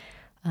 And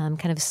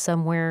kind of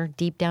somewhere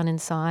deep down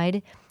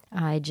inside,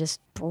 I just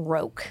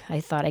broke. I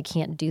thought, I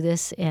can't do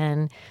this.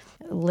 And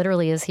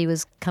literally as he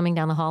was coming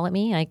down the hall at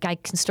me, I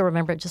can still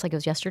remember it just like it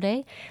was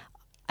yesterday.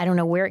 I don't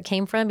know where it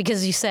came from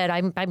because you said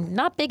I'm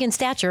not big in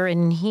stature,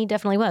 and he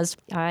definitely was.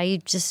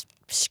 I just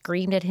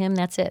screamed at him,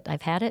 that's it.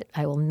 I've had it.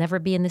 I will never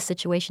be in this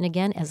situation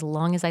again as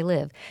long as I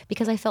live,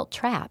 because I felt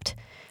trapped.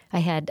 I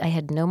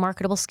had no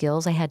marketable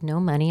skills. I had no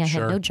money. I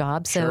had no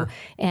job. So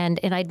and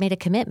I'd made a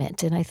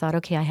commitment, and I thought,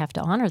 okay, I have to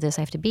honor this.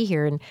 I have to be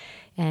here.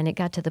 And it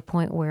got to the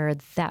point where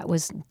that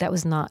was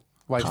not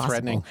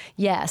life-threatening.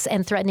 Yes,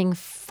 and threatening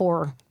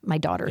for my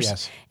daughters.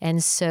 Yes.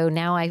 And so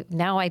now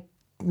I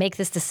make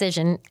this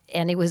decision,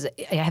 and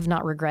I have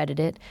not regretted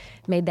it.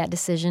 Made that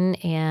decision,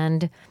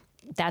 and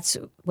that's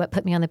what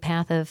put me on the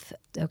path of,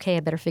 okay, I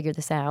better figure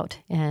this out.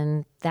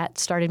 And that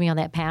started me on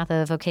that path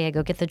of, okay, I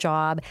go get the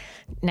job.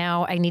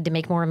 Now I need to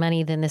make more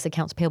money than this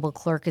accounts payable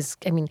clerk is.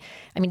 I mean,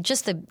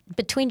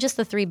 between just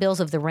the 3 bills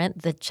of the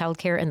rent, the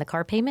childcare, and the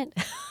car payment,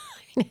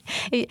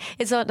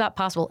 it's not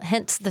possible.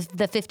 Hence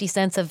the 50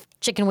 cents of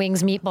chicken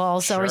wings,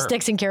 meatballs, celery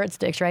sticks, and carrot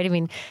sticks, right? I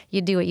mean,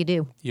 you do what you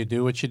do. You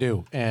do what you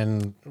do.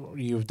 And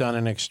you've done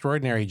an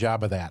extraordinary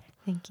job of that.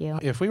 Thank you.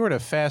 If we were to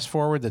fast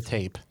forward the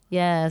tape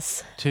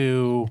Yes.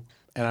 to,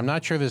 and I'm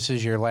not sure this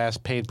is your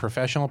last paid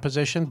professional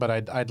position,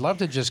 but I'd love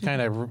to just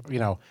kind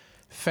of,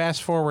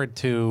 fast forward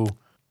to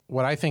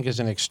what I think is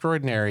an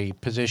extraordinary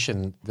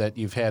position that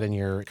you've had in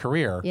your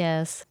career.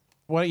 Yes.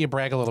 Why don't you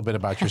brag a little bit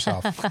about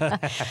yourself?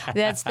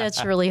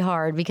 That's really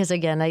hard because,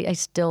 again, I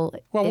still...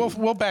 Well,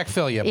 we'll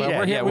backfill you, but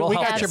we're here. We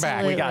got your back.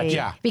 Absolutely. We got you.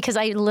 Yeah. Because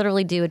I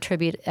literally do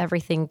attribute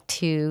everything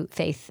to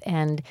faith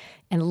and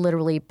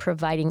literally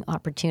providing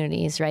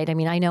opportunities, right? I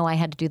mean, I know I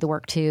had to do the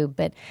work too,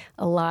 but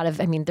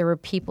there were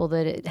people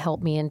that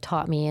helped me and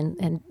taught me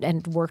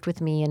and worked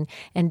with me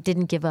and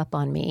didn't give up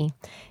on me.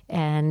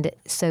 And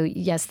so,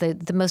 yes,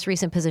 the most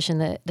recent position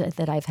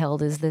that I've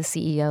held is the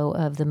CEO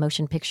of the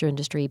motion picture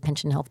industry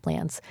pension health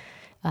plans.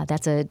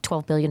 That's a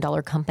 $12 billion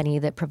company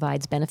that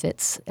provides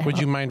benefits. Would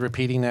you mind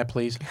repeating that,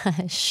 please?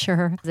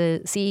 Sure.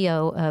 The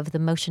CEO of the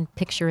motion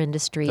picture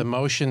industry. The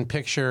motion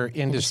picture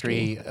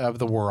industry of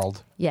the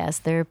world. Yes,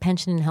 they're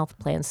pension and health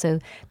plans. So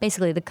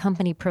basically, the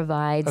company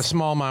provides... A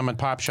small mom and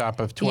pop shop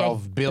of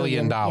 $12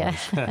 billion.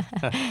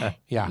 Yeah.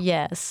 Yeah.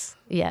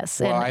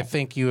 Yes. Well, I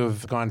think you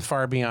have gone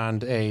far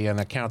beyond an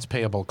accounts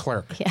payable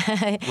clerk.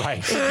 Yeah.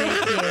 Right.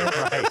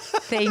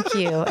 Thank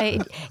you.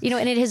 And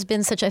it has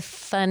been such a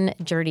fun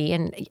journey.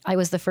 And I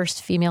was the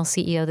first female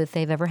CEO that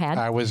they've ever had.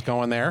 I was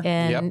going there.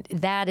 And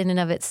that in and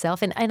of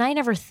itself. And I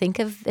never think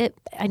of it.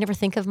 I never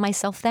think of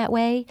myself that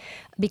way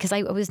because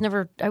I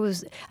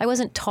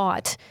wasn't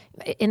taught.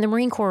 In the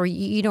Marine Corps,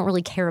 you don't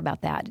really care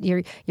about that.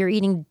 You're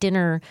eating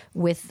dinner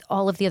with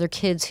all of the other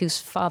kids whose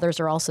fathers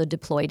are also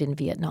deployed in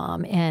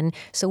Vietnam. And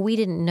so we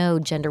didn't know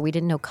gender. We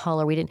didn't know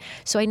color.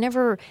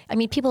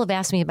 People have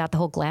asked me about the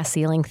whole glass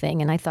ceiling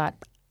thing. And I thought,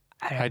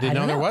 I didn't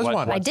know there was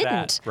one. I didn't.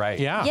 That? Right.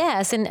 Yeah.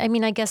 Yes. And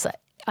I guess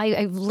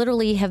I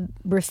literally have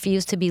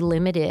refused to be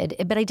limited,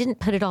 but I didn't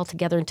put it all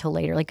together until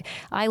later. Like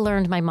I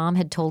learned, my mom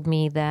had told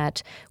me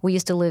that we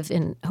used to live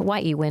in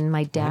Hawaii when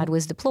my dad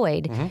was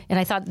deployed. And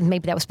I thought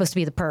maybe that was supposed to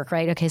be the perk,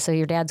 right? Okay, so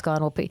your dad's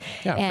gone. Free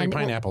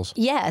pineapples.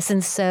 Yes.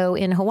 And so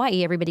in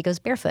Hawaii, everybody goes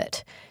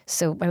barefoot.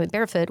 So I went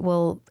barefoot.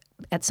 Well,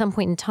 at some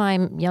point in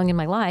time, young in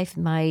my life,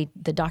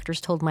 the doctors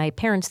told my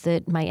parents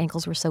that my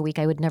ankles were so weak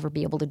I would never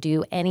be able to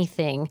do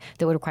anything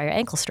that would require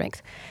ankle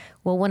strength.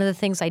 Well, one of the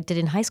things I did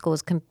in high school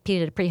was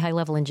compete at a pretty high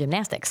level in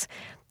gymnastics.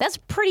 That's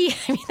pretty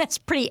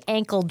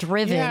ankle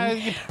driven. Yeah,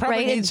 you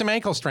probably need some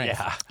ankle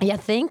strength. Yeah,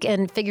 think,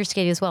 and figure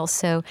skating as well.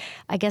 So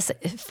I guess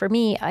for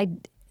me,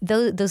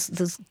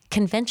 those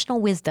conventional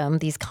wisdom,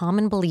 these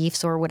common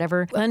beliefs or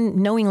whatever,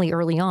 unknowingly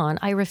early on,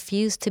 I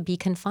refused to be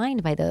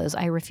confined by those.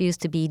 I refused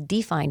to be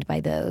defined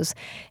by those.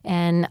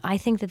 And I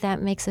think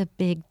that makes a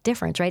big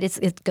difference, right?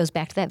 It goes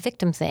back to that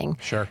victim thing.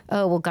 Sure.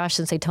 Oh, well, gosh,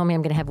 since they told me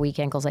I'm going to have weak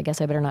ankles, I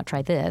guess I better not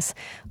try this.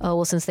 Oh,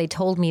 well, since they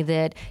told me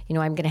that, I'm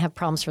going to have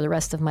problems for the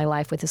rest of my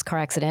life with this car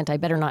accident, I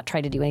better not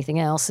try to do anything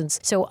else. And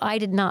so I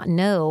did not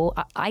know.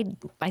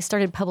 I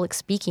started public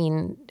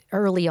speaking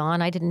early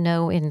on. I didn't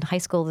know in high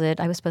school that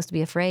I was supposed to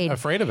be afraid.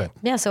 Afraid of it.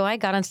 Yeah, so I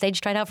got on stage,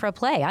 tried out for a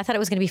play. I thought it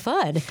was going to be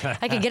fun.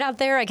 I could get out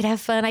there, I could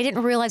have fun. I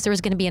didn't realize there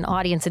was going to be an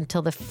audience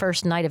until the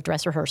first night of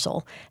dress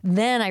rehearsal.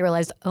 Then I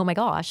realized, oh my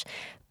gosh.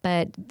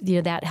 But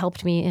that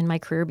helped me in my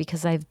career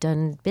because I've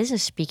done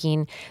business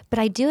speaking. But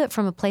I do it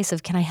from a place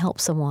of, can I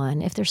help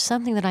someone? If there's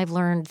something that I've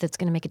learned that's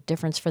going to make a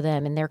difference for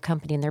them in their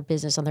company, in their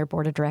business, on their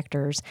board of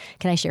directors,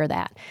 can I share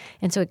that?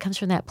 And so it comes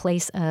from that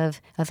place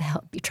of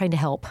help, trying to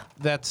help.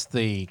 That's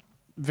the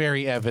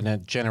very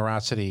evident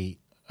generosity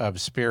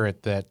of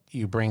spirit that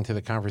you bring to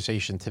the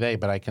conversation today,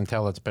 but I can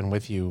tell it's been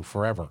with you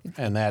forever.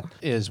 And that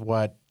is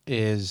what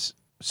is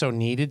so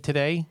needed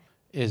today,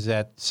 is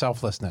that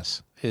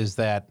selflessness, is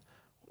that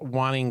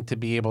wanting to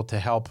be able to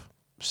help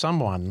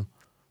someone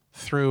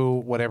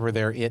through whatever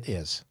their it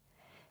is.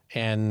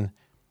 And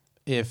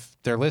if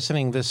they're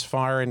listening this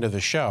far into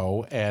the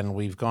show and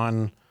we've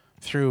gone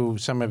through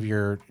some of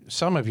your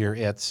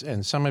its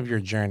and some of your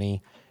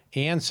journey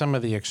and some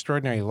of the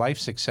extraordinary life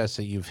success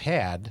that you've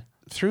had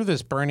through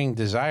this burning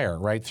desire,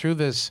 right? Through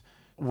this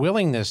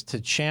willingness to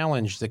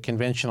challenge the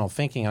conventional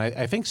thinking. And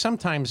I think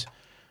sometimes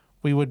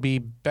we would be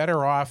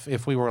better off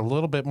if we were a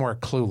little bit more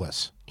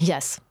clueless.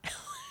 Yes.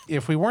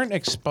 If we weren't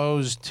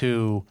exposed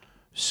to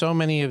so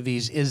many of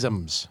these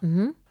isms.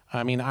 Mm-hmm.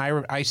 I mean,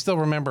 I still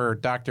remember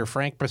Dr.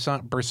 Frank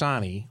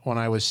Bersani when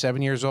I was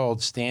 7 years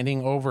old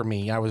standing over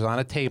me. I was on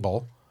a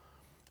table,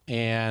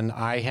 and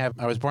I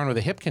was born with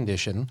a hip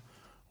condition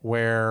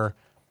where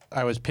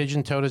I was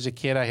pigeon-toed as a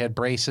kid. I had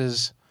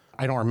braces.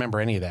 I don't remember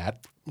any of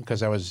that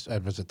because I was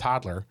a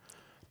toddler.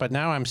 But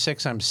now I'm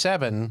 6, I'm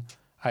 7.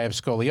 I have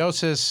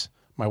scoliosis.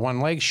 My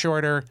one leg's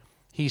shorter.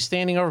 He's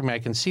standing over me. I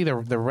can see the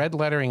red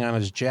lettering on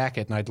his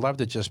jacket, and I'd love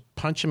to just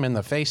punch him in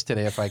the face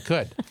today if I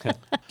could.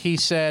 He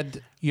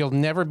said, "You'll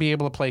never be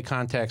able to play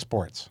contact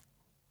sports."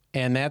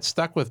 And that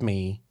stuck with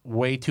me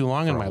way too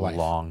long in my life.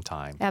 For a long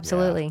time.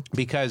 Absolutely.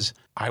 Because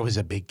I was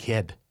a big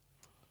kid.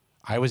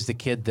 I was the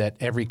kid that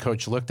every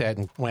coach looked at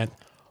and went,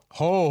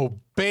 "Oh,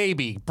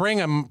 baby, bring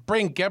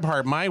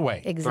Gebhardt my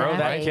way." Exactly. Throw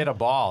that kid a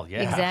ball.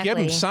 Yeah. Exactly. Give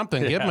him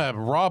something. Give him a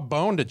raw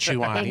bone to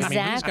chew on. I mean, he's going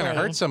to Exactly.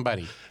 hurt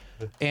somebody.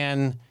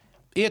 And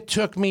it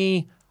took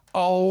me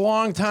a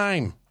long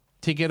time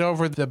to get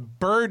over the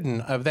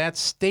burden of that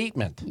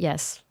statement.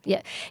 Yes.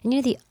 Yeah.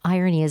 And the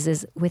irony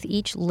is with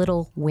each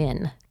little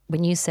win,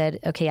 when you said,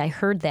 okay, I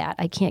heard that,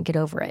 I can't get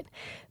over it.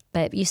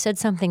 But you said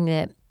something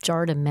that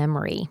jarred a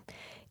memory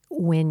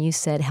when you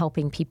said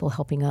helping people,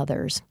 helping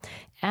others.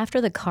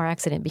 After the car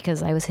accident,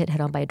 because I was hit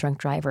head-on by a drunk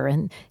driver,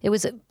 and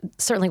it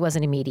certainly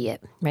wasn't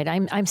immediate, right?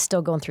 I'm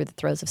still going through the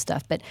throes of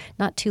stuff, but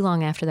not too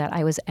long after that,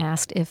 I was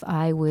asked if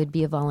I would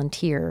be a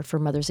volunteer for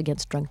Mothers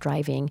Against Drunk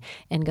Driving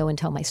and go and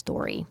tell my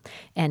story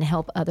and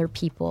help other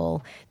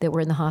people that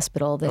were in the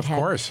hospital that Of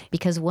course.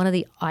 Because one of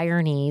the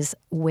ironies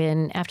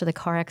after the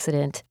car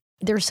accident,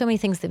 there are so many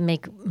things that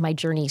make my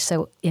journey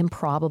so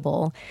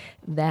improbable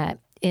that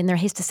in their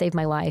haste to save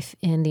my life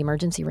in the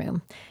emergency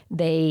room,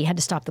 they had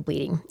to stop the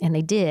bleeding, and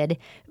they did,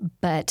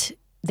 but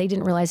they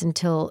didn't realize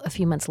until a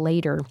few months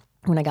later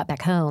when I got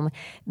back home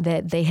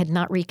that they had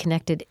not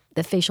reconnected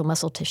the facial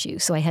muscle tissue.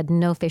 So I had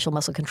no facial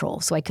muscle control.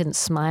 So I couldn't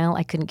smile.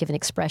 I couldn't give an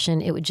expression.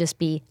 It would just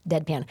be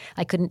deadpan.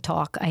 I couldn't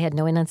talk. I had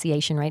no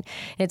enunciation, right?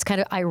 And it's kind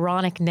of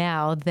ironic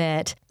now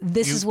that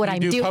this is what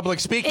I'm doing. Public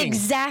speaking.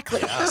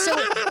 Exactly. So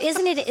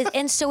isn't it?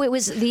 And so it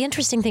was, the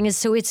interesting thing is,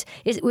 so it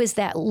was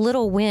that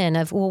little win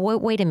of, well,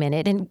 wait a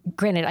minute. And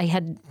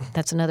granted,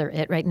 that's another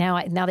it right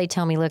now. Now they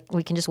tell me, look,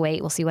 we can just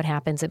wait. We'll see what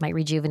happens. It might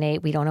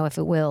rejuvenate. We don't know if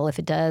it will. If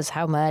it does,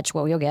 how much,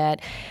 what you'll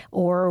get.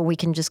 Or we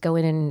can just go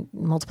in and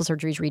multiple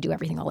surgeries, redo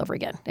everything all over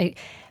again.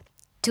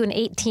 To an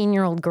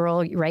 18-year-old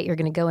girl, right, you're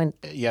going to go and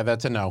Yeah,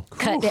 that's a no.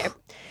 cut there.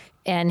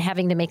 And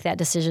having to make that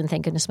decision,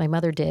 thank goodness my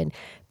mother did.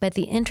 But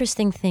the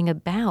interesting thing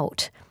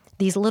about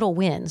these little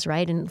wins,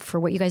 right, and for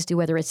what you guys do,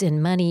 whether it's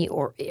in money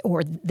or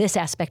this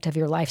aspect of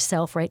your life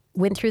self, right,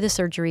 went through the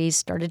surgeries,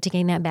 started to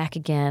gain that back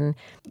again.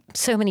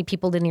 So many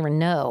people didn't even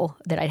know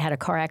that I'd had a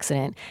car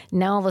accident.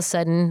 Now all of a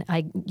sudden,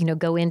 I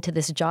go into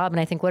this job and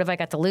I think, what have I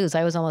got to lose?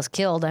 I was almost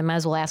killed. I might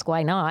as well ask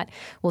why not.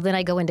 Well, then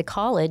I go into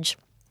college.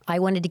 I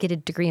wanted to get a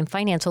degree in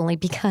finance only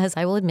because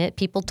I will admit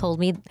people told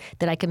me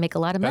that I could make a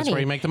lot of money. That's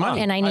where you make the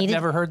money. And I needed.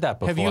 I've never heard that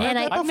before. Have you heard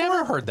that I've before?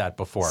 never heard that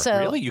before. So-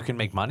 Really? You can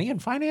make money in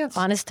finance?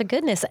 Honest to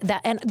goodness.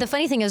 And the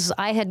funny thing is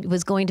I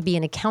was going to be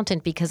an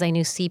accountant because I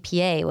knew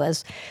CPA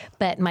was,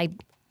 but my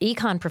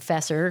econ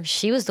professor,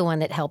 she was the one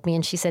that helped me,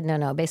 and she said,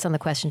 no, based on the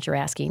questions you're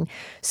asking.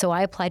 So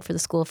I applied for the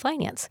School of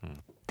Finance.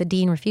 The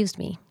dean refused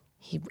me.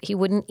 He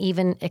wouldn't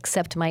even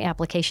accept my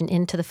application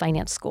into the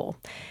finance school.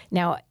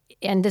 Now,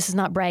 and this is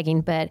not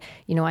bragging, but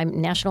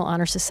I'm National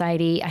Honor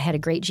Society. I had a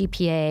great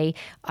GPA.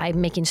 I'm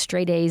making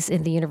straight A's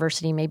in the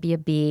university, maybe a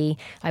B.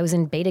 I was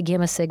in Beta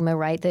Gamma Sigma,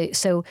 right?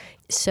 So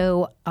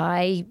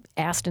I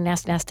asked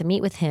to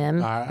meet with him.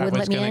 Wouldn't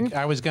let me in.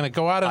 I was going to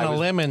go out on a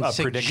limb and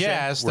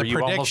suggest Were the you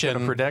almost prediction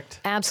going to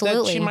predict?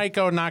 Absolutely. that she might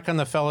go knock on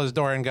the fellow's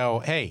door and go,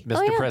 "Hey,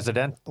 Mr.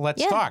 President?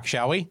 let's Yeah. talk,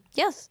 shall we?"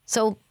 Yes.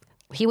 So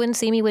he wouldn't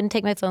see me, wouldn't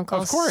take my phone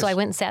calls. Of course. So I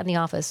went and sat in the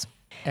office.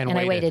 And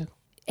I waited.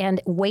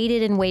 And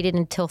waited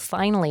until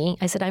finally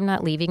I said, I'm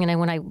not leaving. And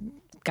when I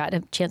got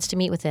a chance to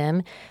meet with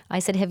him, I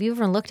said, have you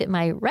ever looked at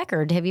my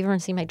record? Have you ever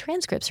seen my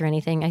transcripts or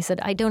anything? I said,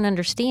 I don't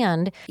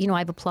understand.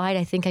 I've applied.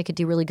 I think I could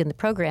do really good in the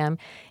program.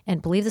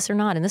 And believe this or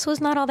not, and this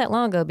was not all that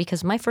long ago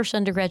because my first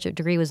undergraduate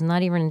degree was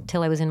not even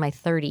until I was in my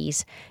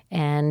 30s.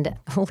 And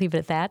we'll leave it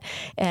at that.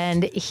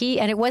 And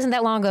it wasn't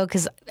that long ago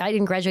because I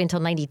didn't graduate until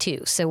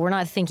 92. So we're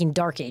not thinking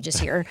dark ages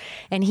here.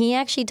 And he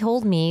actually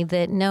told me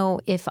that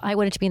no, if I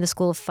wanted to be in the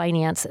School of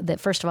Finance, that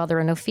first of all, there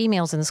are no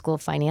females in the School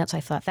of Finance.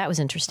 I thought that was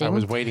interesting. I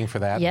was waiting for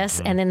that. Yes.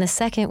 And then the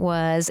second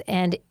was,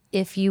 and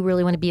if you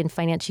really want to be in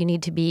finance, you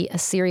need to be a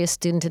serious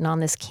student and on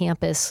this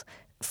campus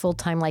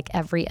full-time like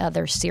every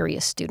other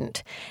serious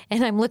student.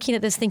 And I'm looking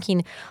at this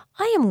thinking,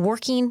 I am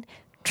working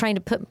trying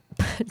to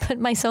put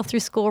myself through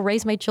school,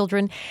 raise my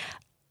children.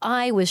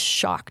 I was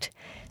shocked.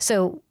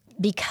 So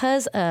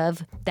because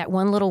of that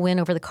one little win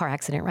over the car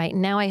accident, right?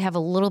 Now I have a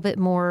little bit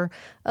more,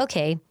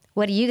 okay,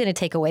 what are you going to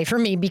take away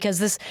from me?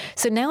 Because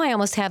so now I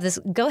almost have this,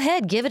 go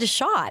ahead, give it a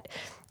shot.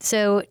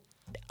 So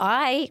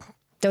I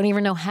don't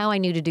even know how I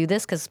knew to do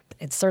this because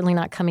it's certainly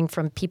not coming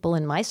from people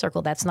in my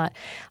circle.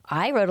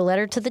 I wrote a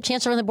letter to the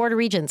Chancellor and the Board of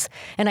Regents,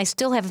 and I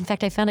still have. In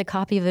fact, I found a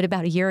copy of it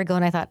about a year ago,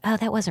 and I thought, oh,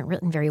 that wasn't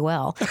written very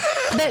well.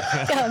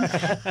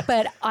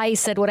 But I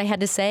said what I had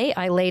to say.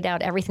 I laid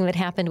out everything that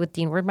happened with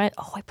Dean Wordmeyer.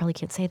 Oh, I probably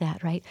can't say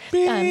that, right?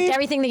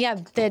 Everything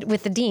that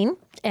with the Dean,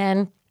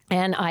 and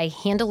I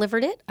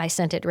hand-delivered it. I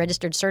sent it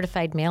registered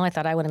certified mail. I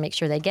thought I want to make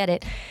sure they get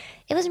it.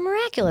 It was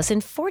miraculous. In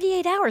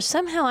 48 hours,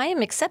 somehow I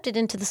am accepted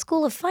into the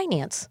School of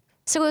Finance.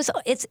 So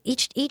it's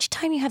each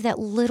time you have that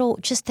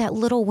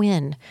little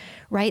win,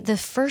 right? The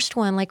first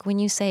one, like when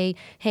you say,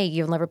 hey,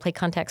 you'll never play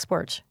contact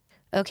sports.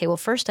 Okay, well,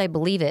 first I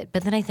believe it,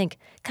 but then I think,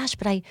 gosh,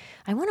 but I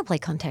want to play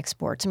contact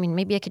sports. I mean,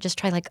 maybe I could just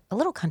try like a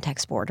little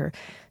contact sport or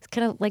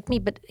kind of like me,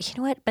 but you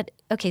know what? But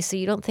okay, so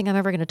you don't think I'm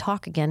ever going to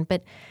talk again,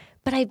 but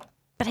I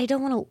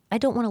don't want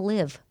to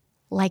live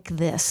like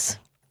this,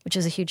 which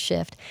is a huge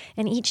shift.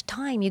 And each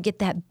time you get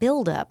that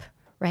build up,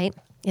 right?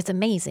 It's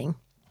amazing.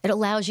 It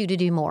allows you to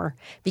do more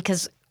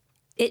because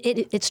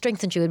it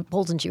strengthens you, it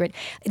emboldens you, right?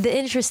 The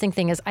interesting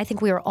thing is I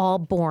think we are all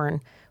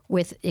born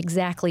with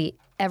exactly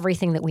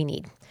everything that we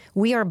need.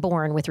 We are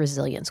born with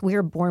resilience. We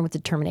are born with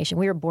determination.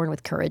 We are born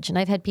with courage. And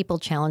I've had people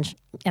challenge,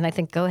 and I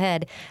think, go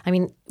ahead. I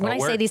mean, when I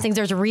say these things,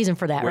 there's a reason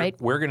for that, right?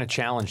 We're going to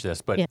challenge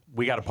this, but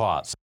we got to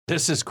pause.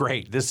 This is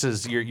great. This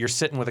is you're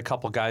sitting with a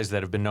couple guys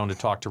that have been known to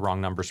talk to wrong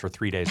numbers for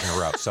 3 days in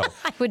a row. So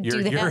I would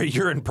do that.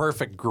 You're in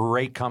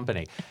great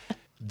company.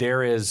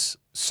 There is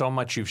so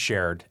much you've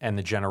shared, and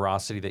the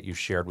generosity that you've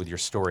shared with your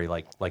story,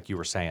 like you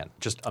were saying,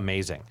 just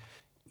amazing.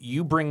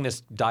 You bring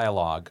this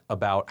dialogue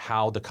about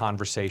how the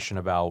conversation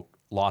about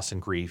loss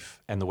and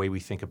grief and the way we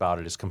think about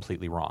it is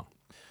completely wrong.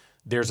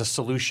 There's a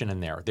solution in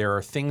there. There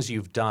are things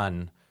you've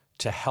done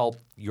to help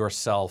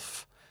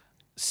yourself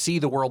see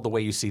the world the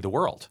way you see the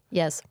world.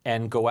 Yes.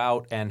 And go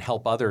out and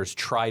help others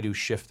try to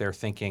shift their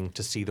thinking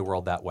to see the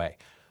world that way.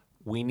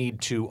 We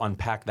need to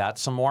unpack that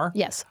some more.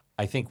 Yes.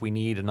 I think we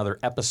need another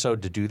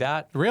episode to do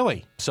that.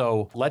 Really?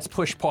 So let's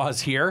push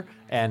pause here,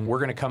 and we're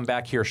going to come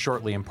back here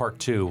shortly in part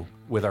 2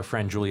 with our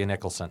friend Julia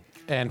Nicholson.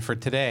 And for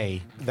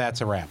today,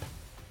 that's a wrap.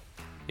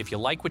 If you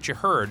like what you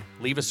heard,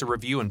 leave us a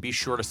review and be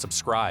sure to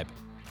subscribe.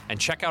 And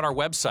check out our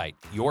website,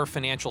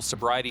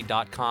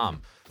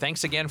 yourfinancialsobriety.com.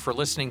 Thanks again for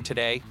listening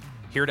today.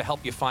 Here to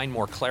help you find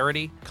more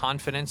clarity,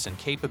 confidence, and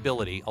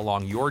capability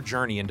along your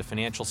journey into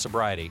financial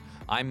sobriety.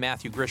 I'm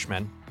Matthew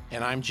Grishman.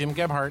 And I'm Jim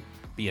Gebhardt.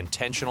 Be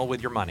intentional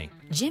with your money.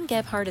 Jim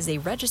Gebhardt is a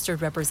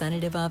registered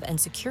representative of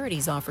and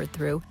securities offered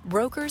through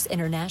Brokers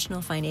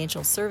International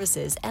Financial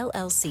Services,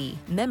 LLC,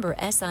 member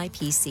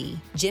SIPC.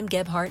 Jim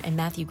Gebhardt and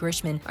Matthew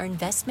Grishman are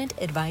investment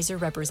advisor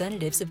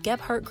representatives of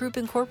Gebhardt Group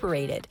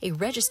Incorporated, a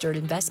registered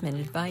investment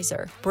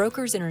advisor.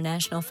 Brokers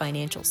International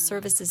Financial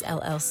Services,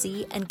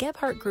 LLC, and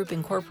Gebhardt Group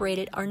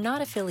Incorporated are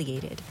not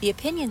affiliated. The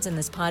opinions in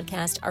this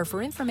podcast are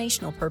for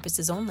informational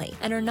purposes only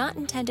and are not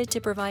intended to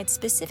provide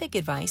specific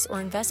advice or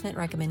investment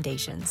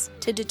recommendations.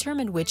 To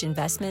determine which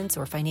investments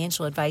or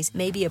financial advice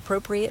may be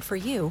appropriate for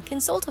you,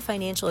 consult a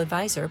financial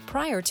advisor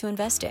prior to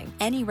investing.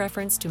 Any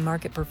reference to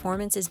market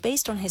performance is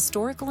based on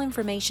historical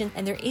information,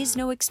 and there is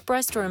no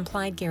expressed or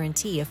implied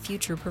guarantee of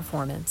future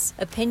performance.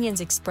 Opinions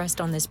expressed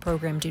on this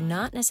program do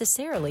not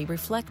necessarily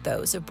reflect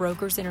those of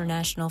Brokers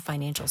International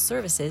Financial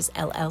Services,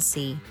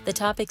 LLC. The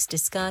topics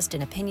discussed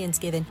and opinions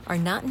given are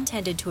not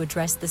intended to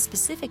address the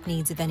specific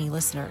needs of any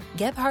listener.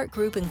 Gebhardt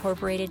Group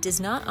Incorporated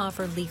does not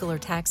offer legal or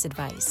tax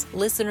advice.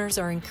 Listeners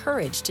are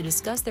encouraged to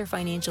discuss their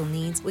financial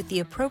needs with the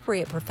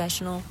appropriate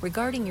professional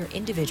regarding your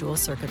individual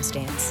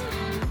circumstance.